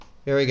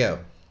Here we go.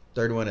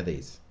 Third one of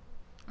these.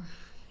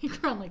 You're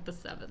on like the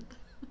seventh.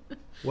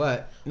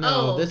 What?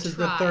 No, this is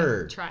the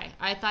third. Try.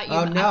 I thought you.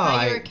 Oh no, I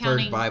thought you were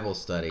counting. third Bible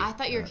study. I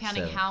thought you were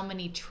counting seven. how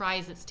many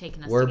tries it's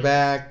taken us. We're to get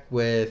back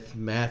with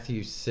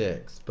Matthew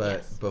 6, but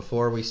Yes.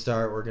 before we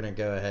start, we're gonna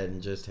go ahead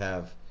and just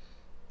have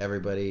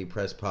everybody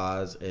press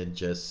pause and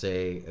just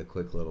say a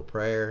quick little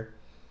prayer.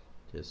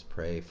 Just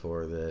pray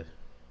for the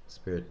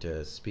Spirit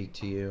to speak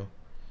to you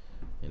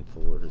and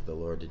for the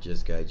Lord to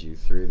just guide you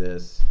through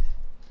this.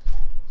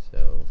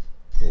 So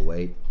we'll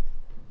wait.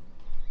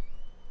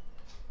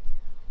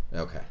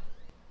 Okay,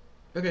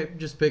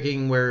 just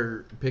picking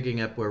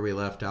up where we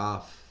left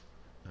off,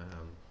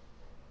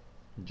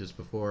 just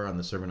before on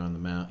the Sermon on the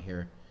Mount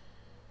here.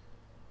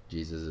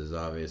 Jesus is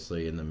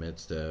obviously in the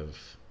midst of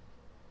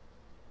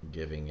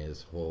giving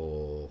his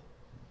whole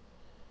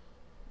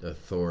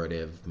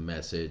authoritative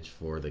message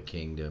for the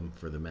kingdom,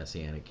 for the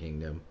Messianic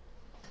kingdom.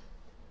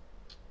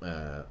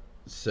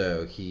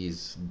 So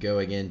he's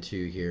going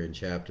into here in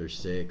chapter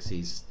 6.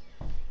 He's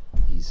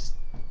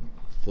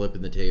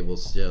flipping the table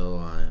still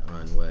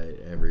on what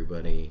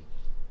everybody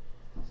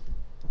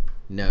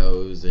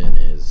knows and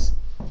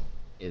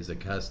is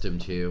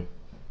accustomed to.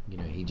 You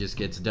know, he just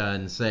gets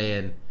done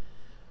saying,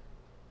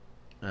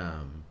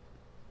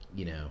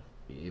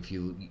 if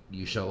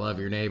you shall love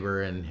your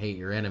neighbor and hate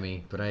your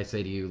enemy, but I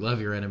say to you,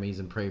 love your enemies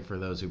and pray for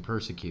those who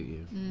persecute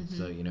you. Mm-hmm.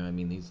 So, I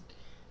mean,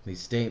 these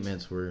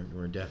statements were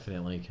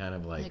definitely kind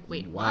of like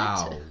wait,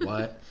 wow,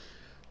 what?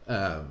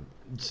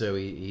 So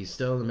he's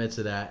still in the midst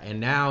of that,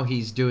 and now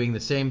he's doing the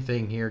same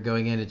thing here,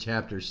 going into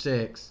chapter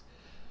 6,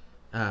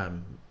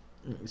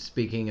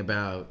 speaking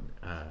about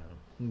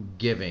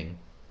giving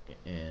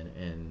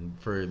and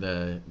for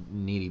the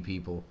needy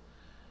people.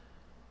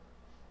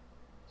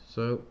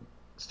 So,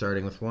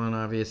 starting with 1,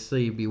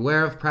 obviously,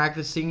 beware of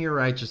practicing your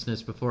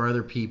righteousness before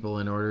other people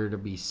in order to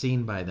be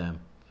seen by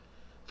them,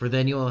 for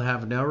then you will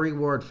have no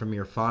reward from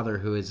your Father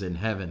who is in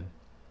heaven.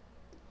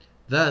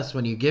 Thus,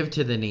 when you give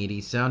to the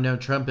needy, sound no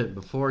trumpet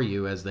before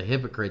you, as the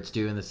hypocrites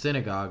do in the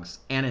synagogues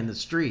and in the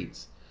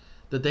streets,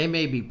 that they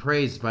may be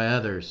praised by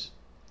others.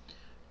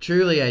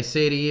 Truly, I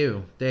say to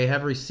you, they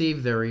have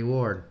received their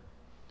reward.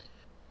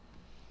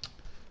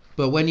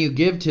 But when you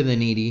give to the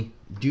needy,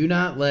 do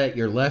not let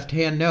your left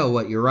hand know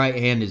what your right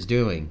hand is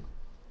doing,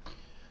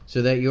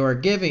 so that your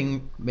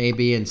giving may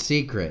be in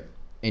secret,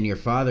 and your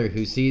Father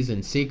who sees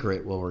in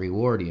secret will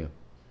reward you.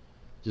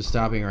 Just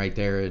stopping right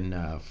there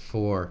in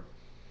 4.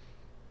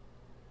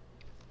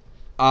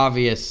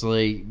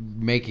 Obviously,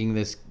 making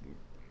this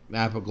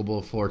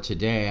applicable for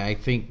today, I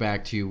think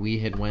back to we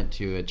had went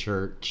to a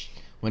church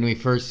when we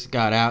first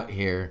got out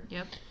here.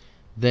 Yep.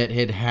 That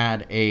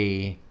had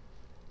a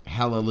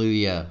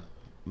hallelujah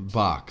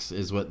box,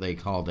 is what they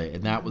called it,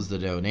 and that was the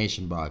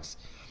donation box.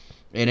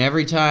 And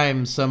every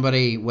time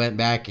somebody went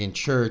back in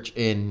church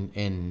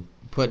and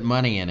put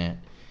money in it,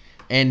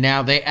 and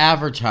now they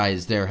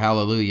advertised their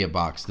hallelujah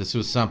box. This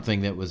was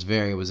something that it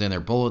was in their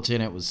bulletin.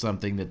 It was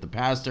something that the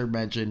pastor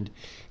mentioned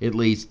at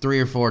least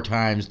 3 or 4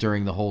 times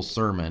during the whole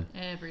sermon.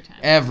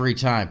 Every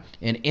time.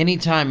 And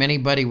anytime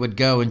anybody would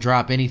go and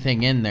drop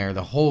anything in there,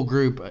 the whole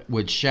group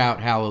would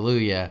shout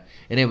hallelujah.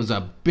 And it was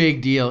a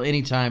big deal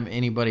anytime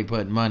anybody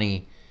put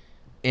money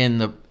in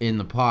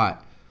the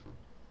pot.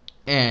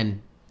 And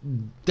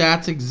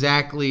that's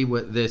exactly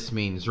what this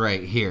means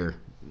right here.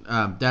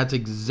 That's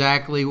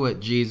exactly what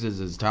Jesus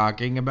is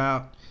talking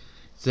about,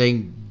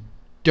 saying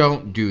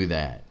don't do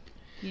that,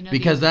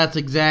 because that's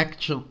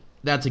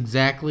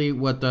exactly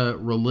what the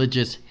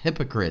religious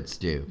hypocrites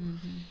do.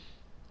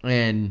 Mm-hmm.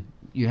 And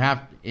you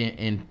have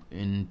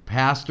in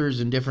pastors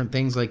and different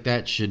things like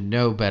that should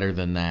know better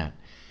than that.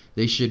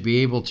 They should be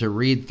able to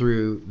read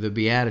through the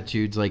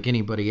Beatitudes like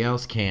anybody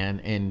else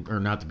can,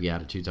 or not the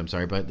Beatitudes, I'm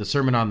sorry, but the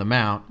Sermon on the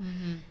Mount.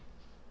 Mm-hmm.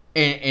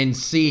 And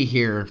see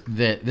here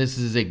that this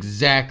is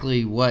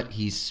exactly what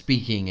he's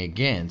speaking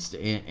against,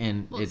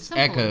 and it's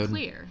echoed, and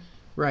clear.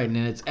 Right? And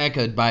it's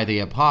echoed by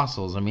the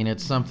apostles. I mean,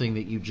 it's something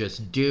that you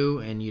just do,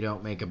 and you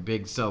don't make a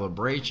big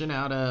celebration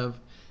out of,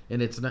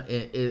 and it's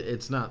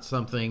not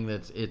something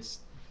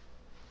it's.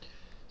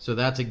 So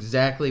that's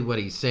exactly what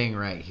he's saying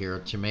right here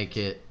to make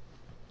it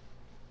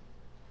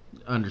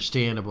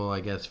understandable, I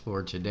guess,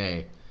 for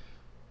today.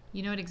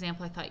 You know what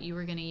example I thought you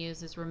were going to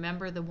use is,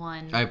 remember the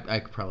one...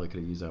 I probably could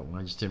have used that one.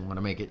 I just didn't want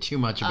to make it too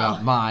much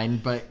about mine,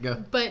 but go.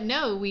 But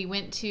no, we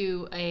went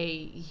to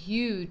a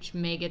huge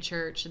mega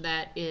church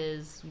that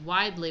is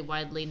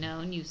widely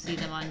known. You see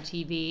them on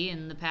TV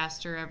and the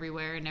pastor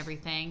everywhere and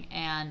everything.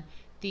 And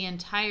the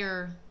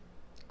entire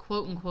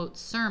quote-unquote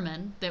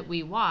sermon that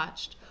we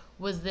watched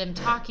was them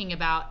talking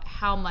about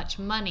how much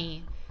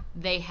money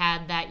they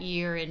had that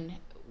year and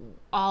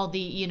all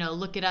the,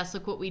 look at us,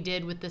 look what we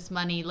did with this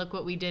money, look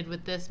what we did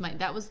with this money.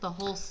 That was the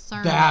whole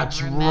sermon.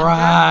 That's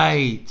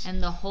right.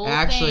 And the whole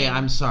Actually, thing,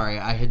 I'm sorry.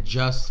 I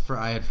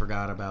had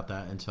forgot about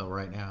that until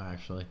right now,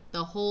 actually.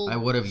 The whole I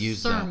would have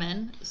used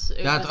sermon.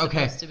 That's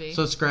okay.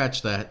 So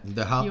scratch that.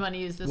 You want to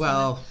use this one?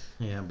 Well,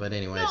 yeah, but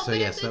anyway, no, so but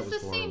yes, that was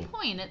it's the horrible. Same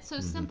point. It's so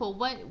simple.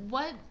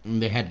 What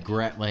They had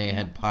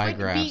pie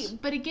grass.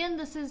 But again,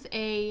 this is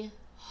a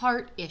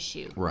heart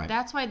issue. Right.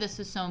 That's why this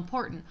is so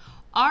important.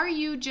 Are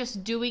you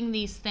just doing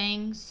these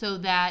things so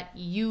that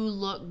you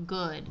look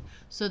good,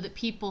 so that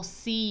people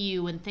see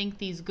you and think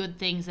these good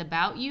things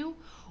about you?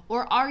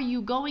 Or are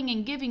you going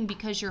and giving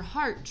because your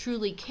heart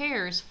truly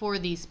cares for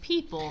these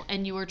people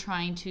and you are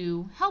trying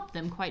to help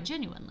them quite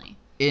genuinely?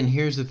 And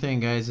here's the thing,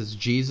 guys, is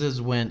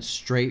Jesus went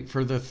straight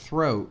for the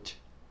throat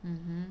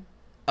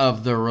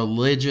of the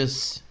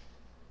religious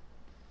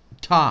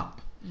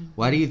top.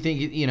 Why do you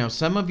think,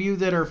 some of you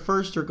that are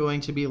first are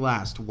going to be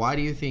last. Why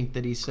do you think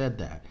that he said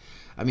that?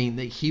 I mean,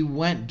 that he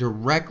went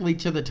directly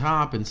to the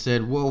top and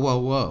said, whoa, whoa,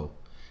 whoa.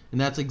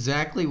 And that's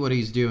exactly what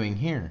he's doing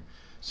here.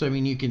 So, I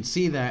mean, you can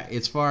see that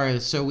as far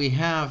as, so we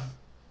have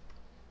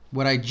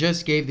what I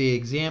just gave the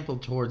example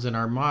towards in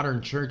our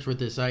modern church with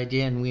this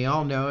idea, and we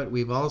all know it,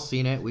 we've all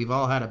seen it, we've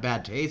all had a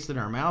bad taste in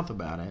our mouth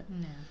about it.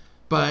 No.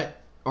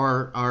 But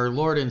our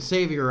Lord and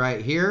Savior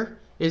right here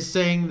is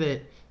saying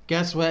that,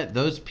 guess what?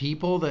 Those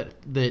people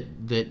that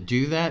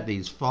do that,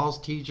 these false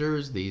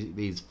teachers,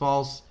 these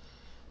false,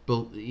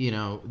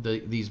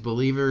 these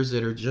believers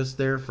that are just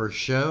there for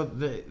show,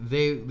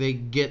 they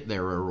get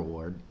their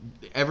reward.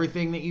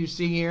 Everything that you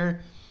see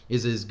here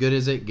is as good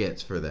as it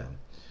gets for them.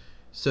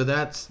 So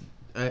that's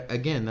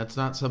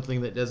not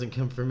something that doesn't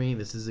come from me.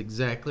 This is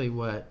exactly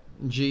what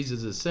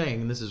Jesus is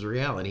saying, and this is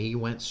reality. He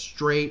went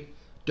straight.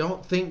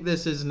 Don't think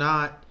this is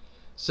not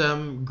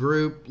some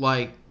group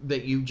like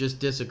that you just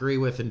disagree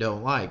with and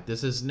don't like.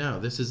 This is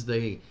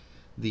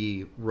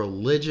the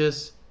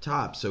religious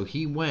top. So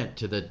he went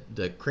to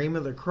the cream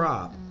of the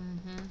crop.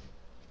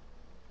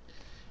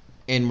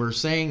 And we're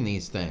saying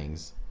these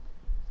things.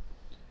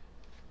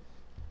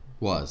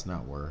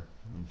 Not were.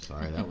 I'm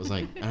sorry. That was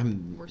like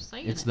We're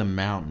saying it's it. the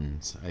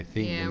mountains. I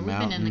think Yeah, the we've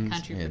mountains. been in the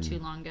country for too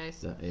long,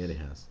 guys. It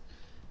has.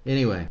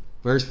 Anyway,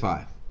 verse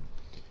 5.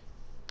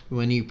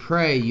 When you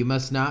pray, you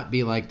must not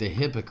be like the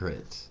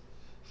hypocrites,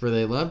 for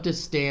they love to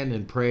stand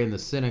and pray in the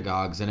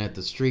synagogues and at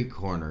the street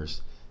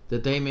corners,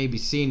 that they may be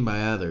seen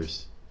by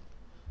others.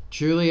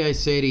 Truly I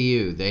say to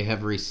you, they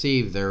have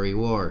received their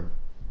reward.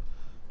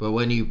 But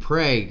when you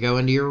pray, go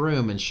into your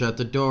room and shut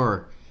the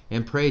door,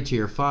 and pray to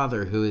your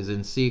Father who is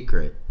in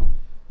secret.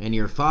 And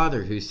your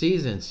Father who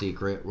sees in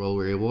secret will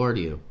reward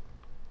you.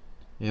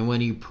 And when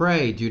you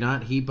pray, do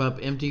not heap up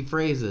empty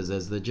phrases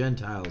as the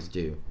Gentiles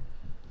do,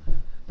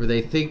 for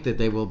they think that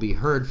they will be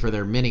heard for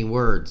their many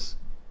words.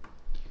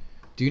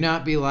 Do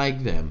not be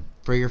like them,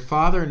 for your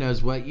Father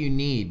knows what you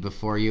need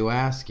before you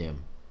ask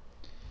him.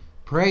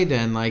 Pray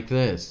then like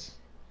this: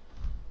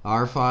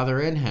 Our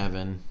Father in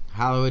heaven,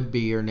 hallowed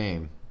be your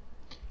name.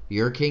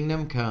 Your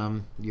kingdom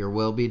come, your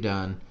will be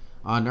done,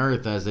 on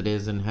earth as it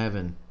is in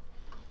heaven.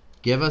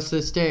 Give us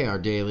this day our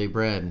daily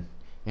bread,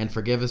 and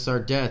forgive us our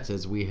debts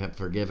as we have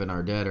forgiven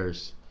our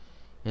debtors.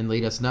 And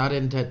lead us not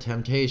into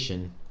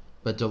temptation,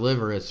 but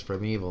deliver us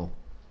from evil.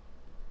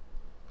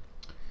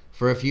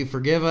 For if you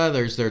forgive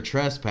others their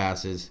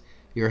trespasses,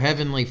 your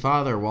heavenly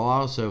Father will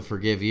also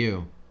forgive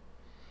you.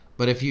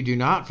 But if you do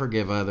not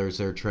forgive others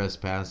their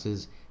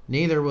trespasses,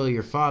 neither will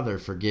your Father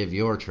forgive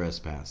your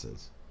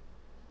trespasses.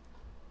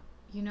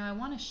 I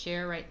want to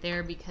share right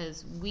there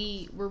because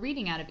we're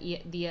reading out of the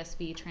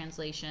ESV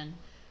translation,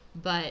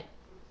 but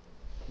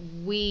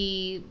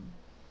we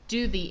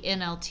do the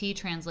NLT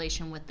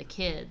translation with the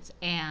kids,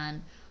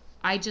 and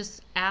I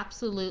just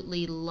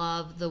absolutely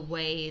love the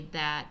way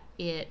that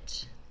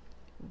it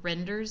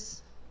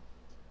renders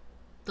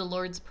the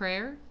Lord's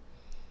Prayer.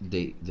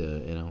 The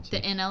NLT?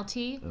 The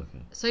NLT. Okay.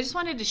 So I just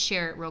wanted to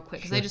share it real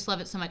quick because I just love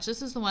it so much.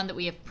 This is the one that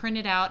we have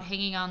printed out,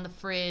 hanging on the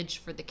fridge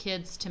for the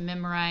kids to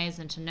memorize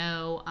and to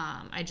know.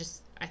 I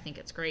think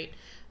it's great.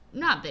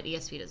 Not that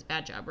ESV does a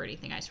bad job or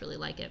anything. I just really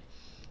like it.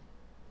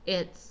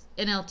 It's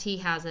NLT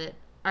has it.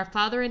 Our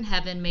Father in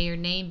heaven, may your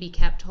name be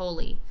kept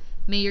holy.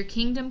 May your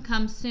kingdom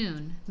come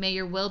soon. May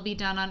your will be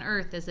done on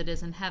earth as it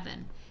is in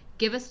heaven.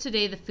 Give us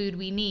today the food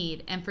we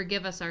need, and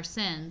forgive us our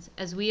sins,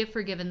 as we have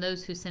forgiven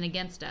those who sin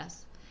against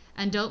us.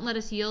 And don't let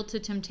us yield to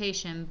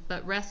temptation,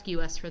 but rescue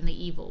us from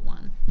the evil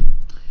one.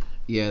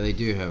 Yeah, they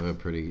do have a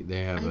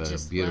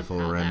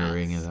beautiful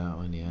rendering of that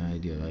one. Yeah, I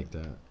do like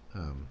that.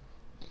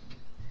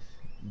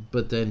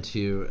 But then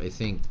too, I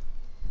think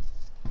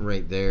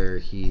right there,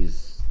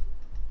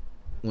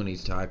 when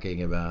he's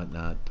talking about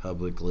not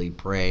publicly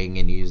praying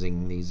and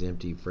using these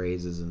empty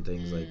phrases and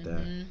things like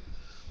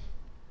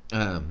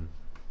that.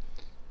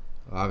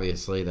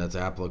 Obviously, that's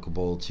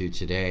applicable to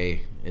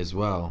today as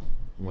well.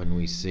 When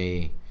we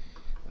see,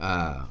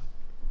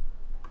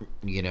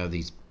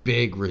 these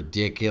big,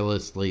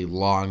 ridiculously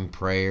long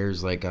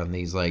prayers, like on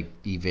these like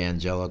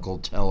evangelical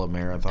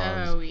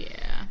telemarathons. Oh yeah.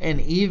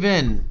 And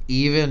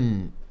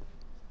even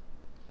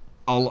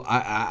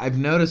I've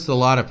noticed a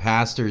lot of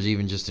pastors,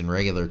 even just in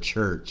regular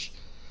church,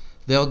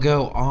 they'll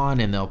go on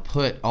and they'll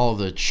put all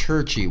the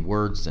churchy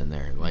words in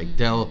there. Like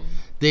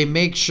they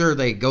make sure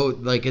they go,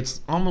 like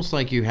it's almost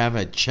like you have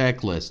a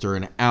checklist or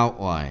an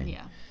outline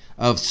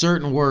of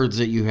certain words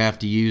that you have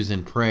to use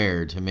in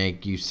prayer to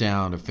make you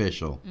sound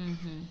official.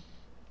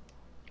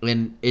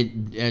 And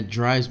it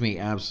drives me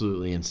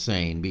absolutely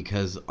insane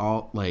because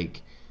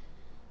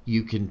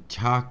you can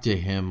talk to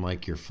him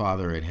like your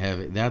Father in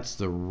heaven. That's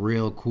the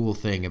real cool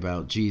thing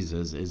about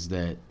Jesus, is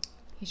that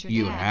He's your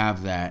you dad.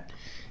 have that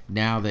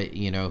now that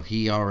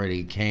he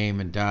already came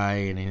and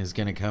died and is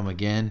going to come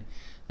again.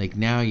 Like,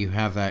 now you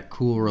have that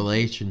cool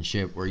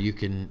relationship where you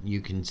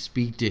can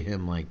speak to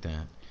him like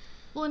that.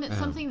 Well, and it's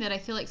something that I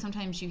feel like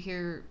sometimes you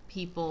hear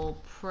people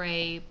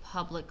pray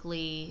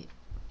publicly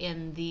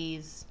in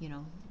these,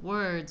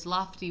 words,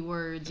 lofty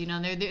words.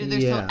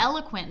 They're so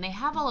eloquent, and they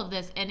have all of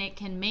this, and it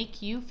can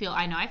make you feel.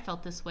 I know I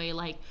felt this way.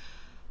 Like,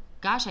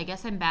 gosh, I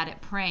guess I'm bad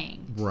at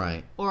praying.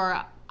 Right.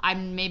 Or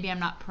I'm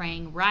not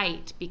praying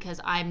right because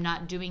I'm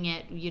not doing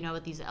it,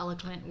 with these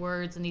eloquent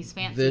words and these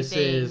fancy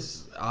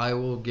things. I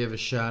will give a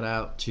shout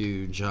out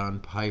to John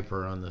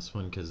Piper on this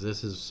one, because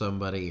this is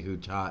somebody who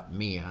taught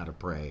me how to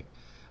pray,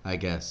 I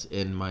guess,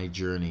 in my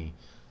journey.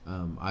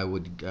 I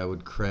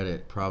would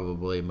credit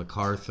probably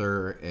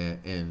MacArthur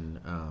and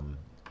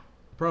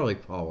probably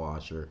Paul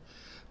Washer,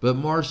 but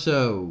more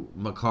so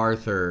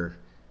MacArthur,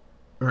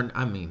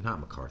 not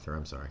MacArthur.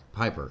 I'm sorry,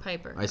 Piper.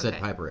 Piper. I said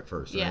Piper at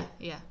first. Yeah, right?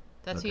 yeah.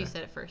 That's who you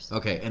said at first.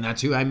 Okay, and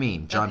that's who I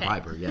mean, John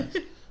Piper. Yes,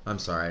 I'm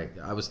sorry.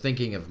 I was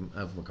thinking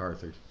of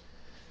MacArthur.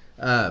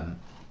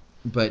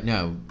 But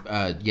no,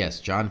 yes,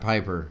 John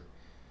Piper,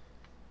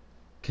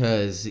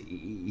 because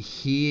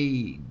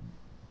he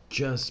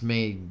just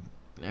makes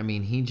a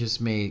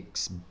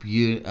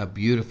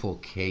beautiful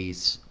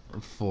case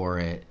for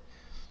it,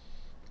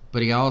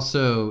 but he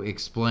also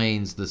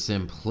explains the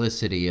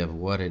simplicity of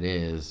what it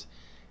is,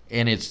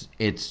 and it's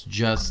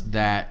just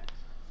that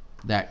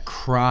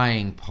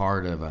crying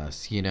part of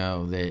us,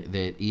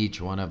 that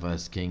each one of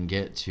us can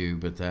get to,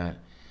 but that,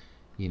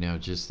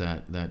 just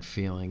that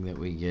feeling that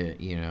we get,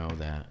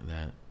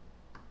 that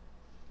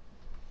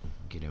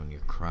when you're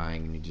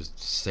crying and you're just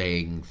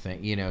saying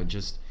things,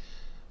 just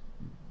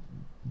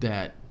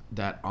that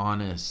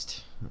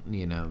honest,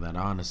 that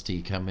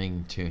honesty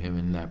coming to him,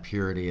 and that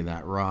purity,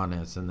 that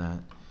rawness, and that,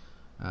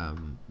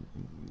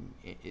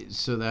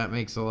 so that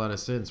makes a lot of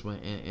sense.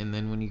 And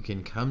then when you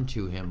can come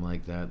to him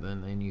like that,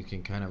 then you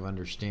can kind of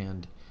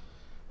understand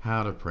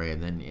how to pray.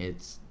 And then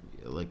it's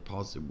like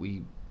Paul said,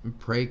 we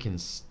pray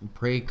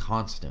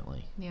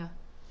constantly. Yeah.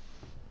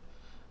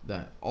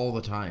 That all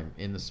the time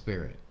in the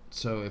Spirit.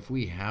 So if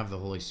we have the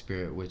Holy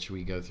Spirit, which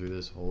we go through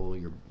this whole,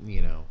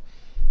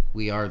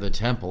 we are the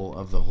temple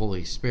of the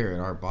Holy Spirit.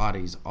 Our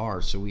bodies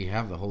are. So we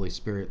have the Holy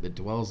Spirit that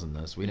dwells in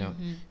us. We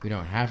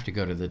don't have to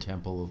go to the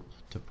temple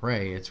to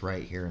pray. It's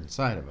right here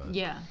inside of us.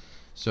 Yeah.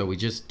 So we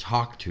just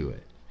talk to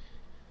it.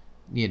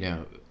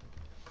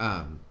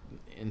 And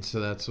so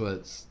that's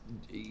what's,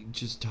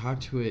 just talk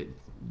to it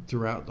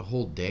throughout the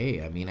whole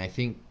day. I mean, I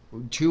think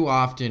too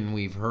often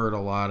we've heard a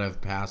lot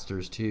of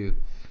pastors too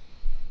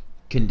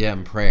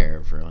condemn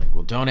prayer for, like,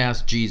 well, don't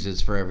ask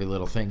Jesus for every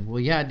little thing.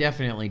 Well, yeah,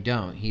 definitely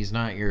don't. He's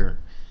not your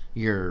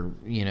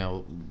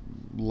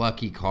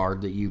lucky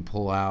card that you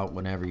pull out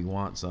whenever you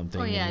want something.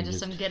 Oh yeah, just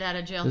some get out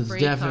of jail free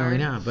definitely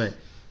card. not.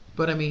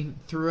 But I mean,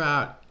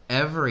 throughout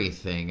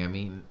everything, I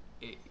mean,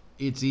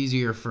 it's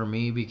easier for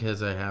me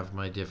because I have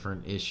my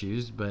different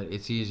issues, but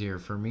it's easier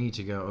for me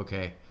to go,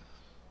 okay,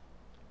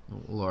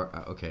 Lord,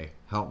 okay,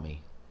 help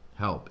me,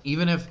 help.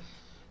 Even if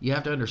you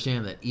have to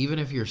understand that, even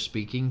if you're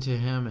speaking to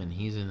him and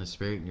he's in the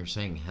Spirit and you're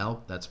saying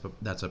help,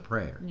 that's a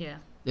prayer. Yeah.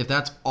 If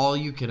that's all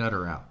you can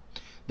utter out.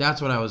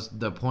 That's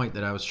the point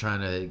that I was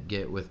trying to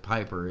get with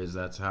Piper, is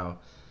that's how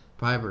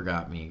Piper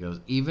got me. He goes,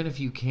 even if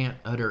you can't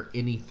utter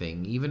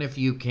anything, even if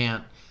you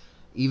can't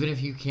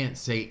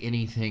say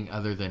anything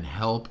other than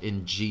help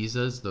in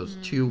Jesus, those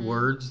two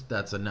words,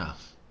 that's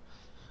enough.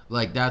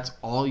 Like, that's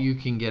all you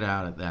can get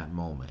out at that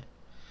moment.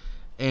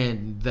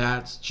 And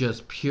that's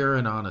just pure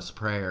and honest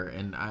prayer.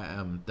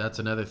 And that's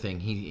another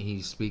thing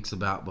he speaks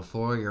about,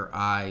 before your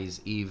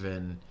eyes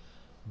even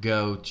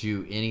go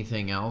to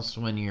anything else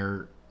when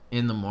you're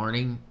in the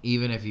morning,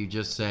 even if you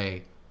just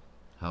say,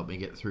 help me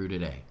get through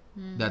today.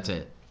 That's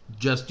it.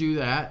 Just do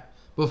that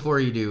before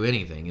you do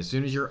anything. As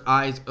soon as your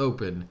eyes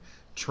open,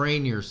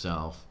 train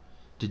yourself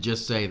to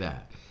just say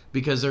that.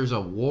 Because there's a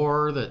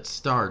war that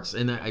starts,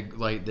 and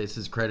this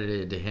is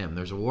credited to him.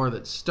 There's a war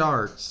that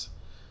starts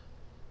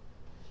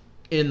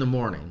in the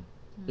morning,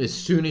 as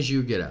soon as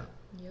you get up.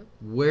 Yep.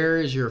 Where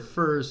is your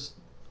first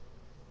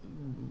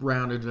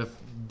round of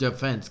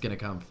defense going to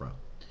come from?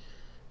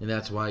 And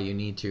that's why you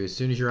need to, as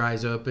soon as your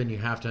eyes open, you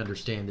have to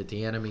understand that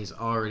the enemy's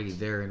already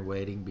there and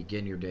waiting.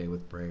 Begin your day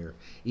with prayer,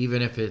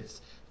 even if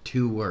it's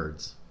 2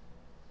 words.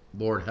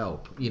 Lord,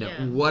 help.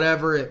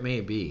 Whatever it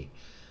may be.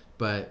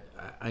 But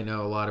I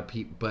know a lot of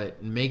people,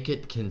 but make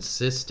it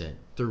consistent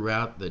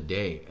throughout the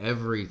day.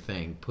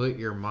 Everything. Put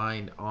your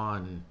mind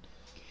on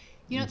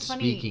it's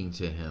funny, speaking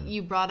to him.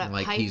 You brought up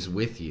like he's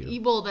with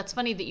you. Well, that's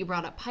funny that you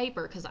brought up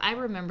Piper, because I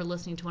remember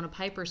listening to one of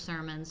Piper's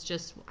sermons.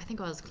 I think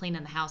I was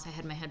cleaning the house. I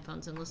had my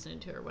headphones and listening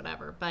to it or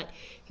whatever. But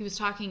he was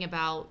talking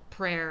about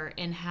prayer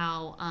and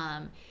how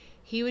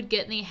he would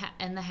get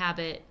in the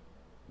habit,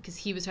 because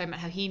he was talking about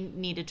how he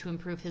needed to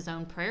improve his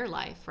own prayer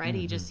life, right?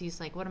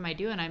 He's like, what am I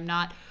doing? I'm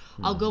not.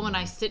 I'll go and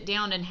I sit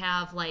down and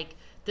have like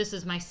this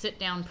is my sit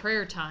down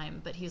prayer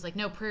time. But he's like,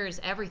 no, prayer is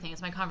everything.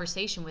 It's my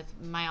conversation with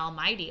my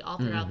Almighty all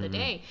throughout the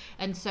day.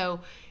 And so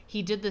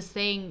he did this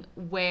thing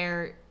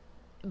where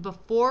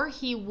before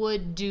he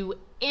would do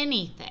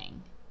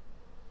anything,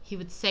 he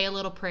would say a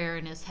little prayer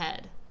in his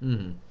head.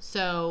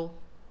 So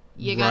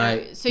you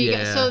gotta,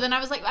 so then I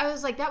was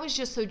like, that was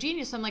just so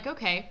genius. I'm like,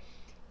 okay.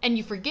 And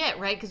you forget,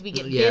 right? Because we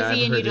get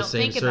busy and you don't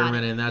think about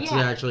it. And that's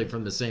actually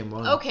from the same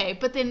one. Okay,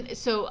 but then,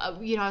 so, I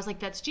was like,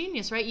 that's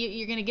genius, right?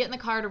 You're going to get in the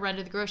car to run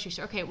to the grocery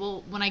store. Okay,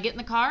 well, when I get in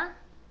the car,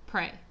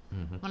 pray.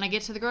 When I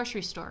get to the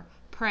grocery store,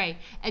 pray.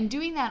 And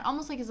doing that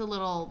almost like as a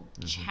little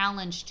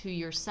challenge to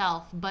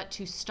yourself, but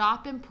to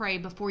stop and pray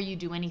before you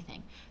do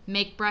anything.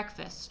 Make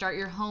breakfast, start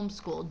your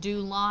homeschool, do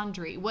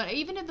laundry,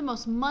 even at the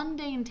most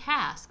mundane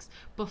tasks,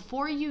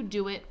 before you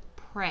do it,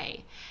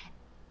 pray.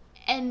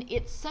 And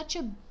it's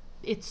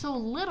so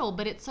little,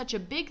 but it's such a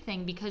big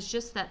thing, because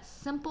just that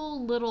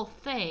simple little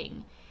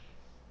thing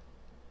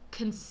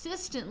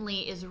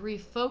consistently is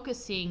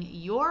refocusing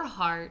your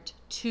heart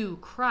to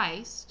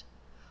Christ,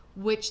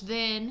 which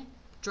then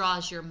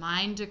draws your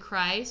mind to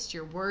Christ,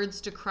 your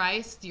words to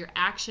Christ, your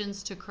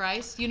actions to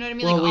Christ. You know what I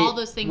mean? Well, all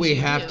those things we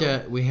have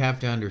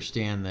to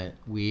understand that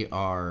we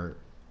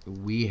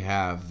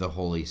have the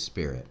Holy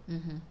Spirit.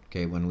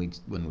 Okay, when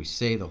we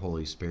say the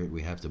Holy Spirit,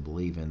 we have to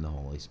believe in the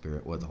Holy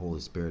Spirit, what the Holy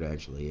Spirit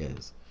actually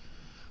is.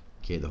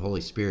 Okay, the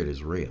Holy Spirit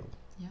is real.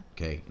 Yeah.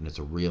 Okay, and it's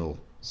a real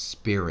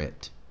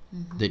spirit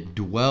that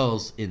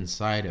dwells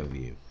inside of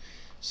you.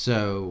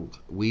 So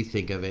we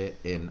think of it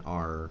in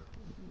our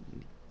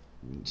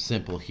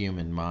simple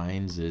human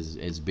minds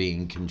as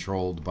being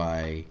controlled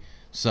by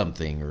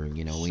something, or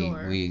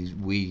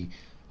we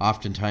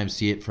oftentimes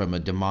see it from a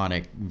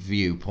demonic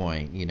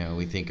viewpoint.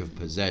 We think of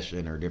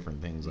possession or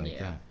different things like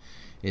that.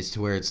 It's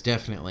to where it's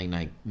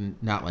definitely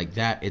not like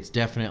that. It's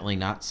definitely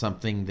not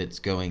something that's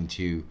going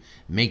to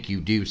make you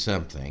do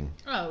something.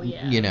 Oh,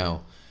 yeah.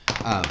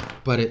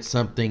 But it's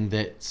something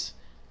that's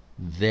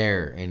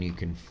there, and you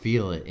can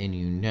feel it, and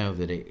you know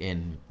that it,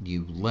 and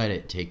you let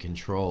it take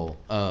control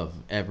of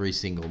every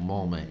single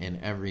moment and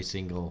every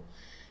single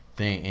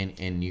thing,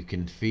 and you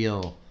can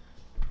feel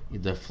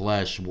the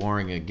flesh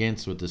warring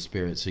against with the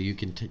Spirit. So you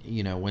can,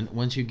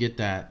 once you get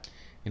that,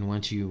 and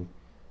once you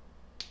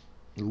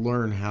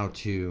learn how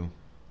to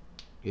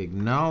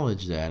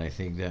acknowledge that, I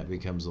think that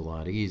becomes a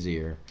lot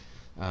easier.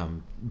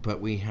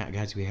 But we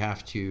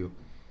have to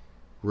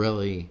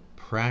really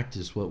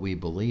practice what we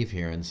believe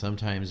here, and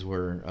sometimes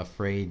we're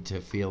afraid to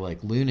feel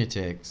like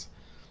lunatics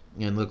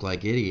and look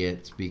like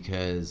idiots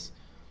because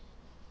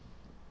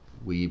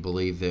we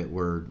believe that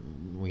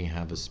we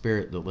have a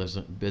spirit that lives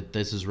in, but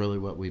this is really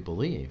what we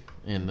believe,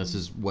 and this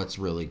is what's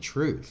really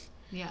truth.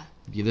 Yeah.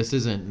 This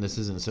isn't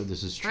so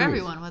this is truth for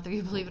everyone, whether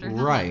you believe it or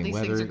not. Right. These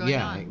things are going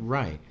on.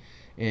 Right.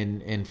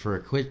 And for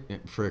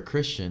a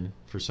Christian,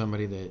 for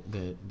somebody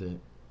that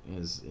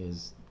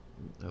is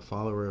a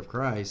follower of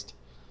Christ,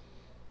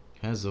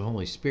 has the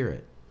Holy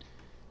Spirit,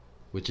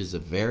 which is a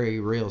very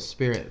real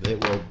spirit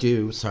that will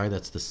do. Sorry,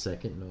 that's the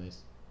second noise.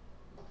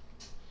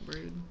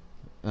 Rude.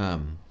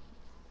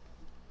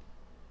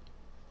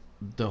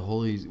 The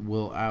Holy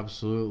will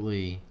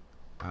absolutely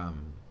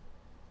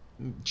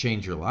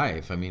change your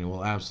life. I mean, it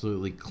will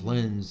absolutely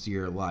cleanse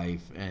your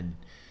life, and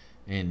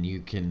you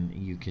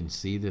can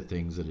see the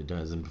things that it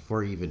does, and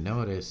before you even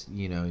notice,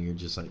 you're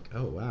just like,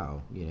 oh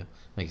wow,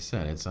 like I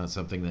said, it's not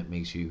something that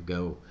makes you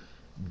go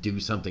do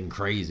something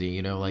crazy,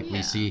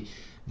 we see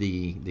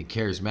the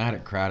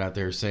charismatic crowd out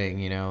there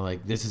saying,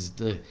 like, this is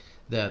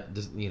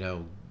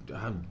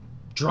I'm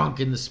drunk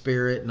in the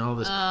Spirit and all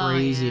this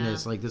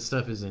craziness. Like, this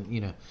stuff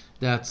isn't,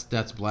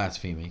 that's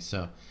blasphemy.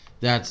 So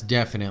that's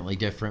definitely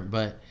different,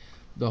 but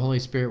the Holy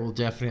Spirit will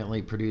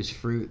definitely produce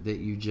fruit that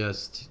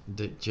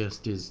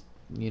just is,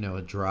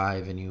 a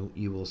drive, and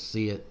you will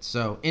see it.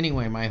 So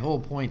anyway, my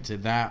whole point to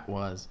that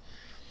was,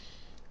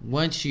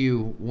 once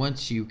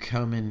you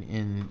come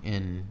in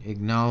and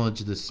acknowledge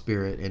the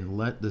Spirit and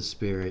let the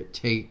Spirit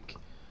take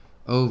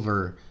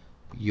over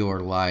your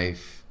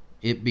life,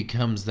 it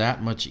becomes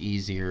that much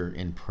easier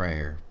in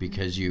prayer,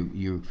 because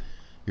you're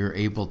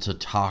able to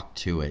talk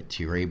to it.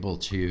 You're able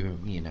to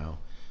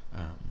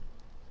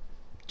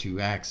to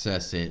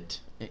access it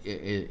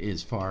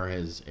as far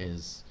as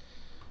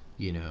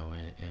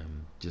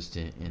just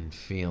in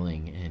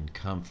feeling and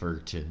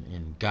comfort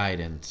and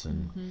guidance,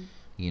 and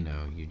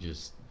you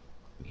just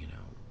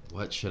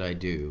what should I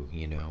do,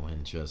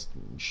 and just,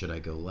 should I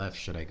go left,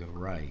 should I go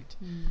right,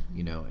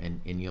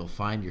 and you'll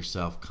find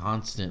yourself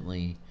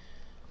constantly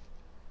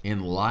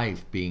in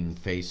life being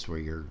faced where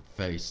you're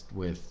faced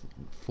with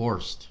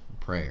forced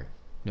prayer,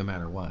 no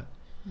matter what,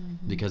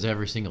 because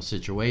every single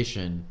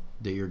situation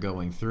that you're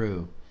going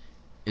through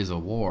is a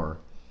war.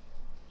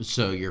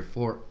 So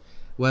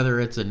whether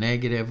it's a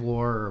negative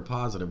war or a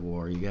positive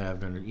war, you have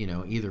to,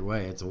 either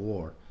way, it's a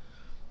war.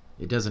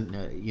 It doesn't,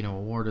 a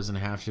war doesn't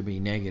have to be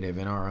negative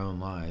in our own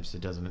lives.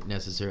 It doesn't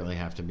necessarily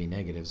have to be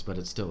negatives, but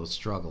it's still a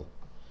struggle,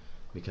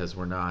 because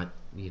we're not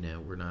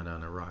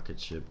on a rocket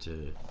ship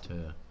to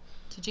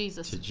to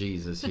Jesus. To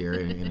Jesus here,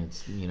 and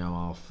it's, you know,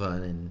 all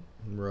fun and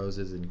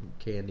roses and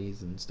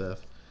candies and stuff.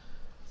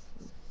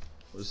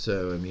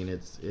 So I mean,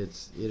 it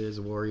is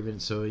a war. Even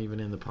so, even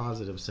in the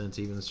positive sense,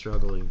 even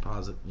struggling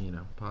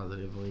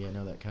positively. I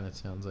know that kind of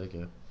sounds like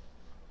a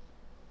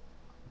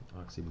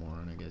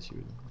oxymoron, I guess you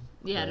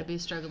would. Yeah, to be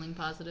struggling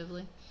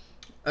positively.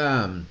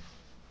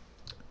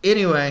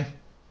 Anyway,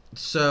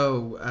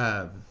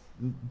 so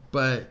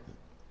but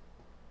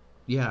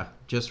yeah,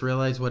 just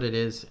realize what it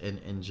is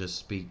and just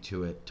speak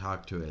to it,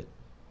 talk to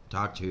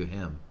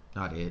him,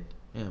 not it,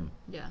 him.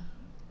 Yeah.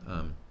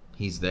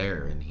 He's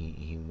there, and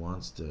he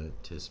wants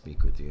to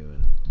speak with you.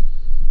 And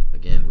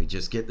again, we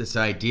just get this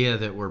idea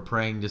that we're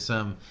praying to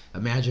some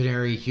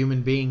imaginary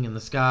human being in the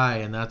sky,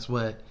 and that's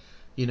what,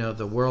 you know,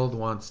 the world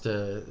wants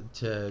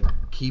to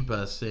keep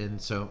us in.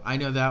 So I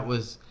know that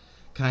was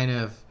kind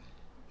of,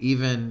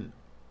 even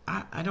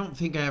I don't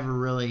think I ever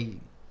really,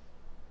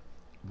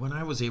 when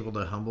I was able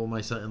to humble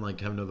myself and like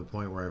come to the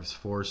point where I was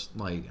forced,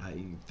 like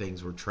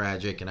things were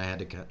tragic and I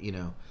had to, you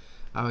know,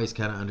 I always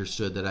kind of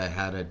understood that I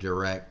had a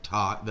direct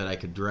talk, that I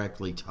could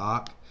directly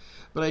talk,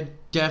 but I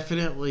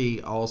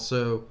definitely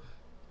also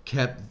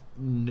kept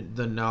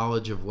the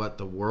knowledge of what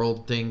the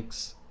world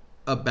thinks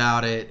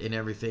about it and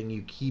everything.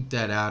 You keep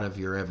that out of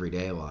your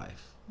everyday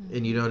life,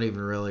 and you don't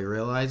even really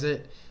realize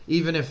it.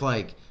 Even if,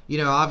 like, you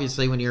know,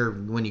 obviously when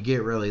you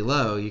get really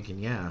low, you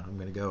can, I'm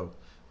gonna go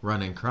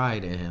run and cry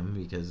to him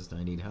because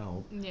I need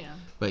help. Yeah.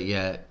 But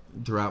yet,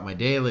 throughout my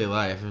daily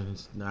life,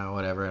 and no,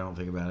 whatever, I don't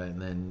think about it.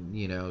 And then,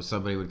 you know,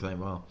 somebody would claim,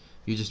 well,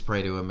 you just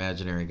pray to an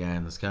imaginary guy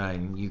in the sky,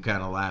 and you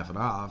kind of laugh it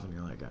off, and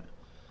you're like,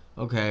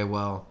 okay,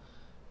 well,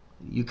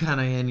 you kind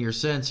of, in your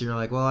sense, you're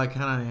like, well, I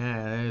kind of,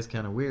 that is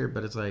kind of weird,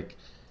 but it's like,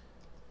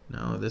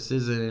 no, this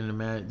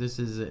isn't this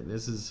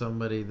is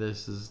somebody,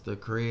 this is the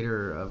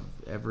creator of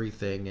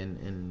everything,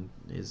 and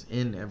is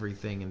in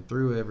everything and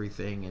through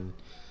everything, and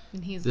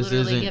he's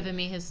literally given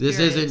me his spirit. This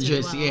isn't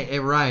just,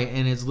 right,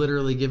 and it's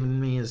literally given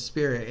me his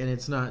spirit, and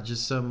it's not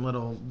just some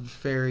little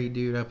fairy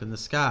dude up in the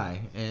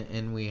sky,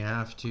 and we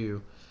have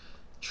to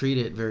treat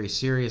it very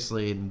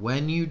seriously. And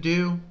when you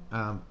do,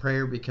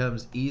 prayer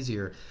becomes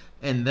easier,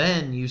 and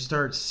then you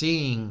start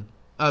seeing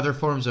other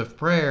forms of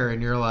prayer,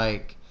 and you're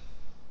like,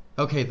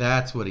 okay,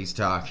 that's what he's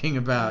talking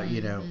about,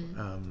 you know.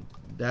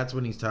 That's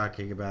when he's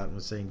talking about and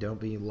was saying,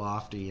 don't be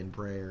lofty in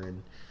prayer,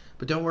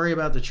 but don't worry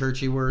about the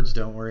churchy words,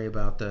 don't worry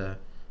about the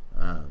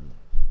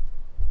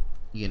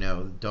you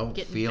know, don't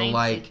feel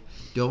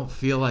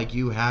like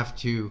you have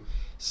to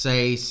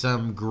say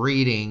some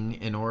greeting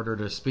in order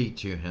to speak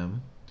to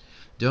him.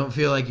 Don't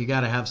feel like you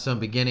got to have some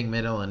beginning,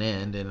 middle, and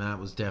end. And that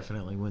was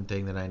definitely one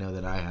thing that I know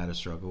that I had to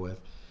struggle with.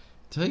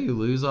 Until you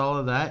lose all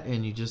of that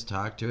and you just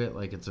talk to it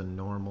like it's a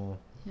normal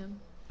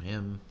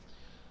him.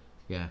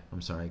 Yeah,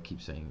 I'm sorry, I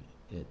keep saying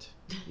it.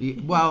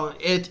 Well,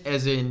 it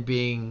as in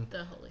being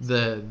the Holy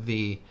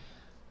Spirit.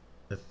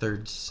 The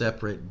third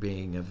separate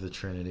being of the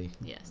Trinity.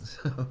 Yes.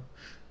 So,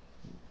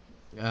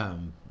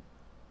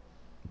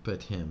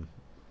 but him.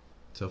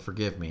 So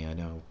forgive me, I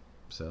know.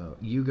 So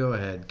you go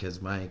ahead,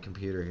 because my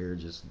computer here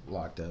just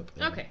locked up.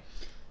 Okay.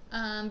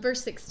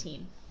 Verse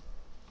 16.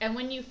 And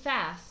when you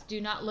fast,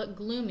 do not look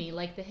gloomy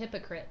like the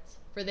hypocrites,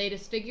 for they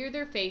disfigure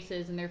their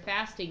faces, and their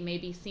fasting may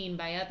be seen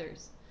by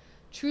others.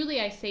 Truly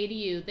I say to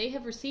you, they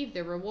have received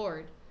their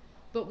reward.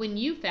 But when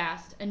you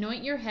fast,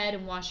 anoint your head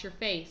and wash your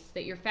face,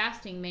 that your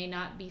fasting may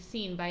not be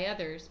seen by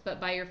others, but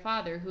by your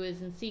Father who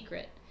is in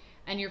secret.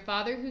 And your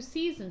Father who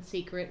sees in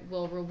secret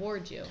will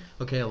reward you.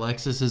 Okay,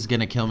 Alexis is going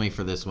to kill me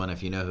for this one.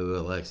 If you know who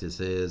Alexis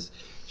is,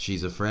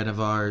 she's a friend of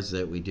ours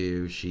that we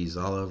do. She's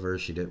all over.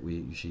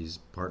 She's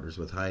partners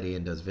with Heidi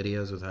and does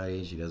videos with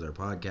Heidi. She does our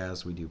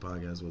podcast. We do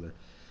podcasts with her.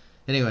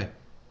 Anyway,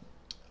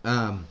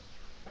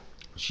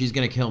 she's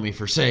going to kill me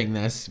for saying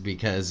this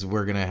because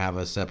we're going to have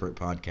a separate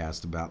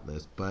podcast about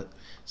this. But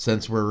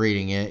since we're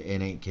reading it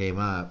and it came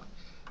up,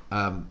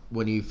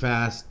 when you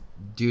fast,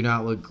 do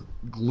not look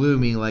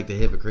gloomy like the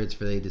hypocrites,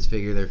 for they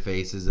disfigure their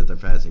faces, that their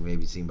fasting may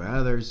be seen by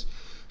others.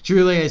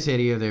 Truly I say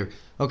to you,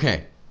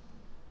 okay,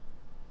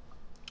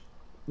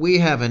 we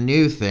have a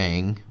new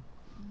thing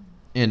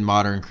in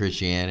modern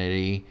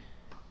Christianity.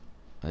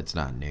 It's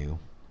not new,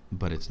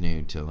 but it's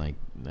new to, like,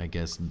 I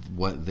guess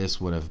what this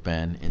would have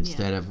been,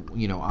 instead of,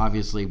 you know,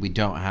 obviously we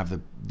don't have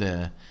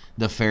the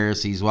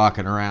Pharisees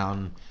walking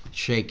around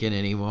shaking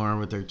anymore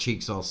with their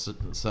cheeks all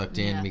sucked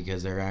in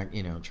because they're,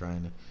 you know,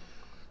 trying to.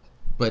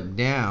 But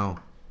now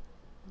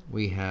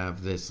we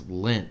have this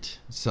Lent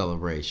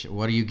celebration.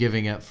 What are you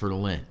giving up for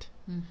Lent?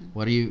 Mm-hmm.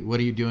 What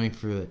are you doing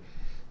for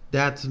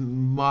that's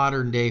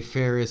modern day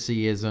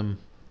Phariseeism,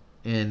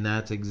 and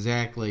that's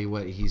exactly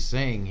what he's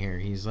saying here.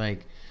 He's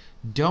like,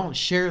 don't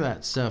share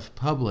that stuff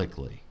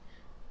publicly.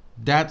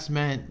 That's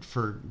meant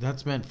for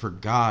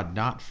God,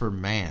 not for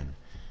man.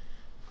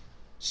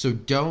 So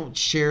don't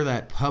share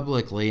that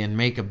publicly and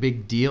make a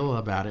big deal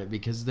about it,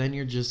 because then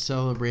you're just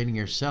celebrating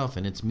yourself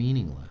and it's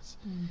meaningless.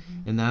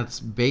 Mm-hmm. And that's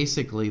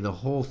basically the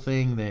whole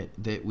thing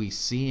that we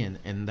see,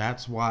 and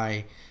that's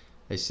why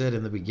I said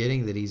in the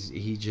beginning that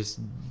he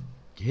just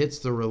hits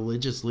the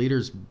religious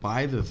leaders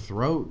by the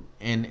throat,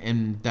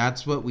 and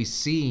that's what we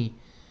see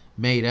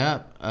made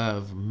up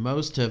of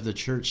most of the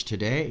church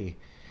today.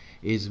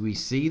 Is we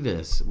see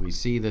this,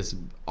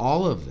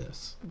 all of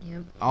this,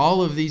 Yep.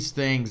 all of these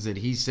things that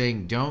he's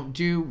saying don't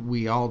do.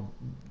 We all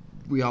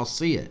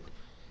see it.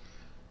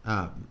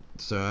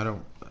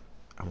 So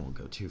I won't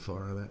go too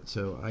far on that.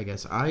 So I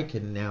guess I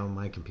can now.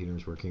 My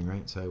computer's working,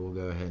 right? So I will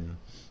go ahead and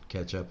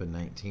catch up in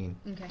 19.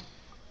 Okay.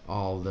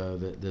 Although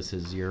this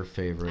is your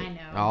favorite. I know.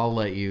 I'll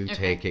let you Okay.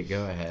 take it.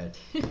 Go ahead.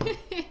 I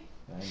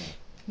know.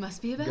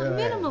 Must be about Go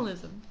ahead.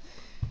 minimalism.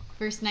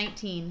 Verse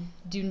 19.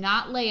 Do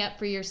not lay up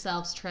for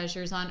yourselves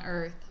treasures on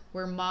earth,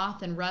 where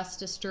moth and rust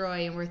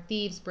destroy and where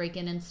thieves break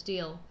in and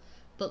steal.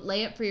 But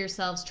lay up for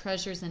yourselves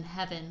treasures in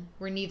heaven,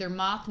 where neither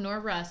moth nor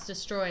rust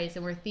destroys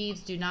and where thieves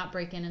do not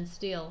break in and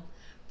steal.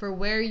 For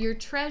where your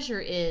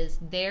treasure is,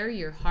 there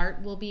your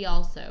heart will be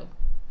also.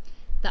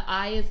 The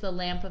eye is the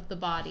lamp of the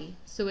body.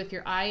 So if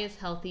your eye is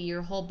healthy,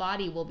 your whole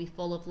body will be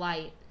full of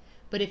light.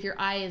 But if your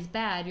eye is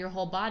bad, your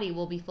whole body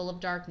will be full of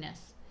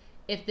darkness.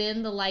 If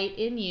then the light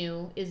in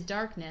you is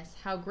darkness,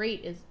 how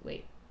great is...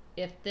 Wait.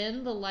 If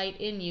then the light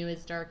in you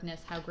is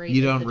darkness, how great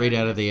You is don't the read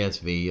out of darkness?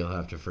 the SV. You'll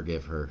have to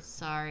forgive her.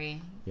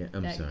 Sorry. Yeah,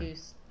 I'm That sorry.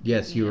 goose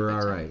Yes, beat me you up were a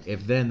all ton. right.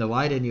 If then the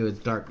light in you is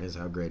darkness,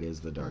 how great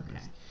is the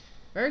darkness? Okay.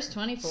 Verse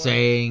 24.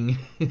 Saying.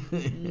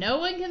 No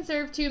one can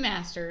serve two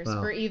masters,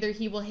 Well. for either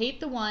he will hate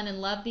the one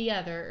and love the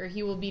other, or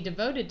he will be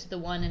devoted to the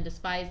one and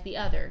despise the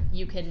other.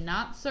 You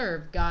cannot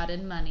serve God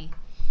and money.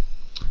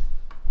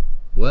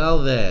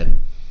 Well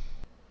then.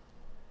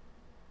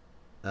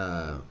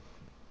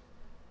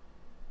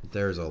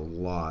 There's a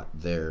lot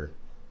there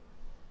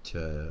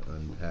to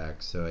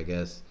unpack. So I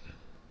guess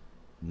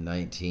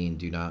 19,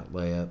 do not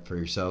lay up for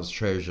yourselves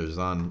treasures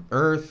on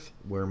earth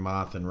where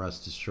moth and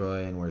rust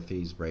destroy and where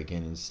thieves break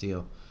in and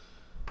steal,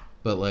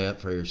 but lay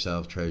up for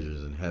yourselves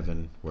treasures in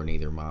heaven where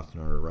neither moth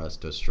nor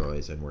rust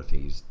destroys and where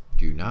thieves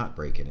do not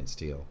break in and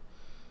steal.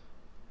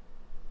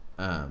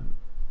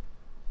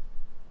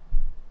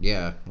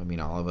 Yeah, I mean,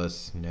 all of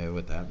us know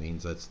what that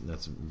means.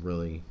 That's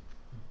really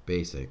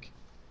basic.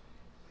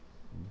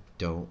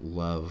 Don't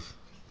love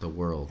the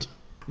world.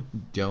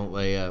 Don't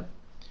lay up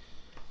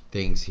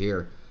things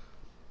here.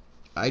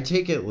 I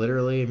take it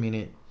literally. I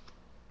mean,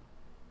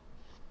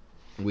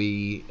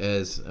 we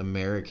as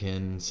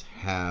Americans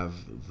have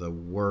the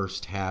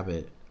worst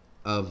habit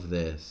of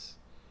this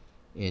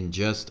in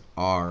just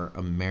our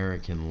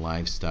American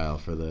lifestyle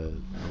for a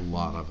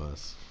lot of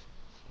us.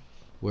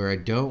 Where I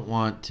don't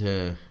want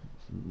to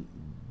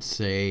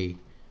say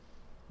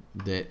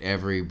that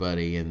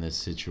everybody in this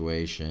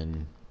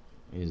situation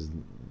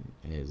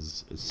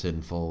is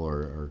sinful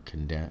or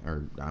condemned,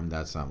 or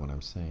that's not what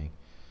I'm saying.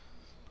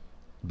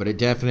 But it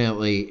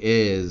definitely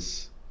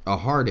is a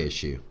heart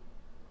issue.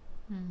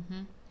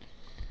 Mm-hmm.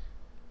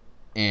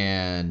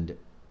 And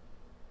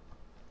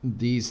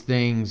these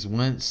things,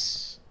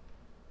 once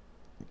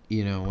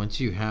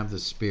you have the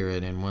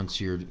Spirit and once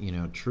you're,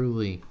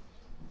 truly,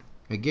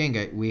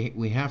 again,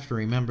 we have to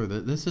remember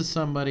that this is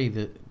somebody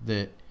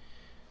that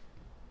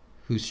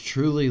who's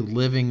truly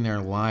living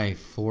their life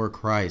for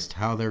Christ,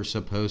 how they're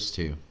supposed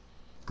to.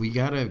 We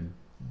got to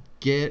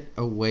get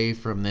away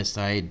from this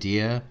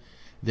idea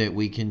that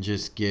we can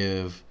just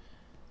give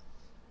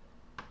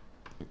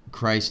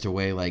Christ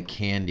away like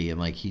candy and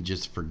like he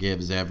just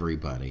forgives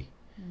everybody.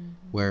 Mm-hmm.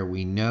 Where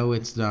we know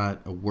it's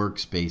not a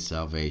works-based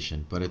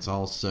salvation, but it's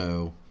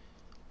also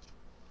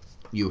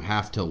you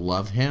have to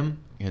love him,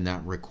 and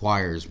that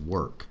requires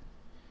work.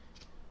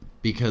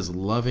 Because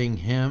loving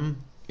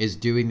him is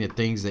doing the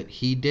things that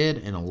he did,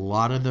 and a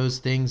lot of those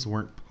things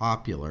weren't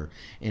popular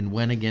and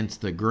went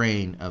against the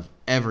grain of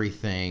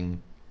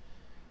everything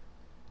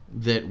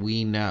that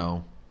we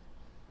know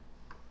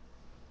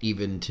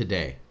even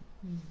today.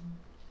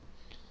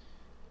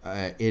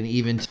 And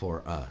even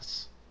for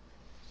us,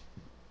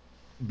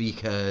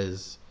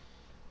 because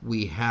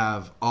we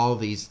have all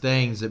these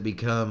things that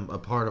become a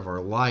part of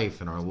our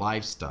life and our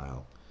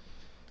lifestyle,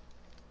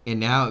 and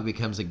now it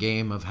becomes a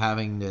game of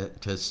having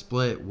to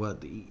split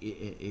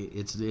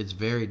it's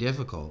very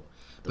difficult.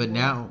 But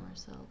now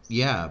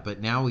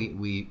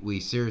we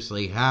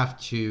seriously have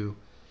to,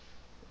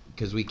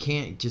 because we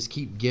can't just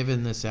keep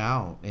giving this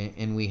out,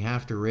 and we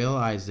have to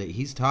realize that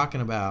he's talking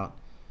about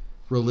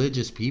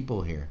religious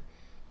people here.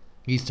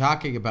 He's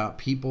talking about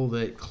people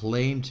that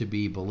claim to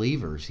be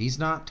believers. He's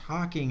not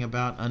talking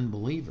about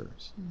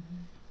unbelievers.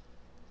 Mm-hmm.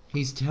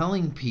 He's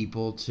telling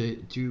people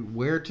to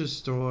where to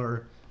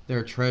store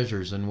their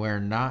treasures and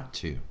where not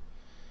to.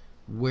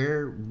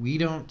 Where we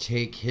don't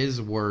take his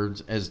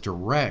words as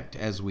direct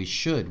as we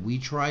should. We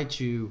try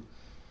to,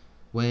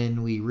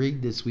 when we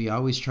read this, we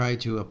always try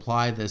to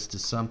apply this to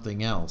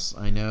something else.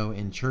 I know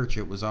in church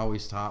it was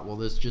always taught, well,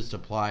 this just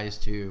applies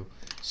to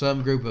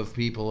some group of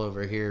people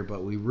over here,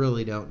 but we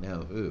really don't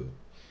know who.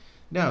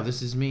 No,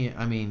 this is me.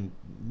 I mean,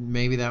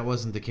 maybe that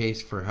wasn't the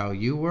case for how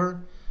you were,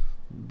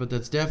 but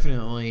that's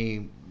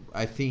definitely,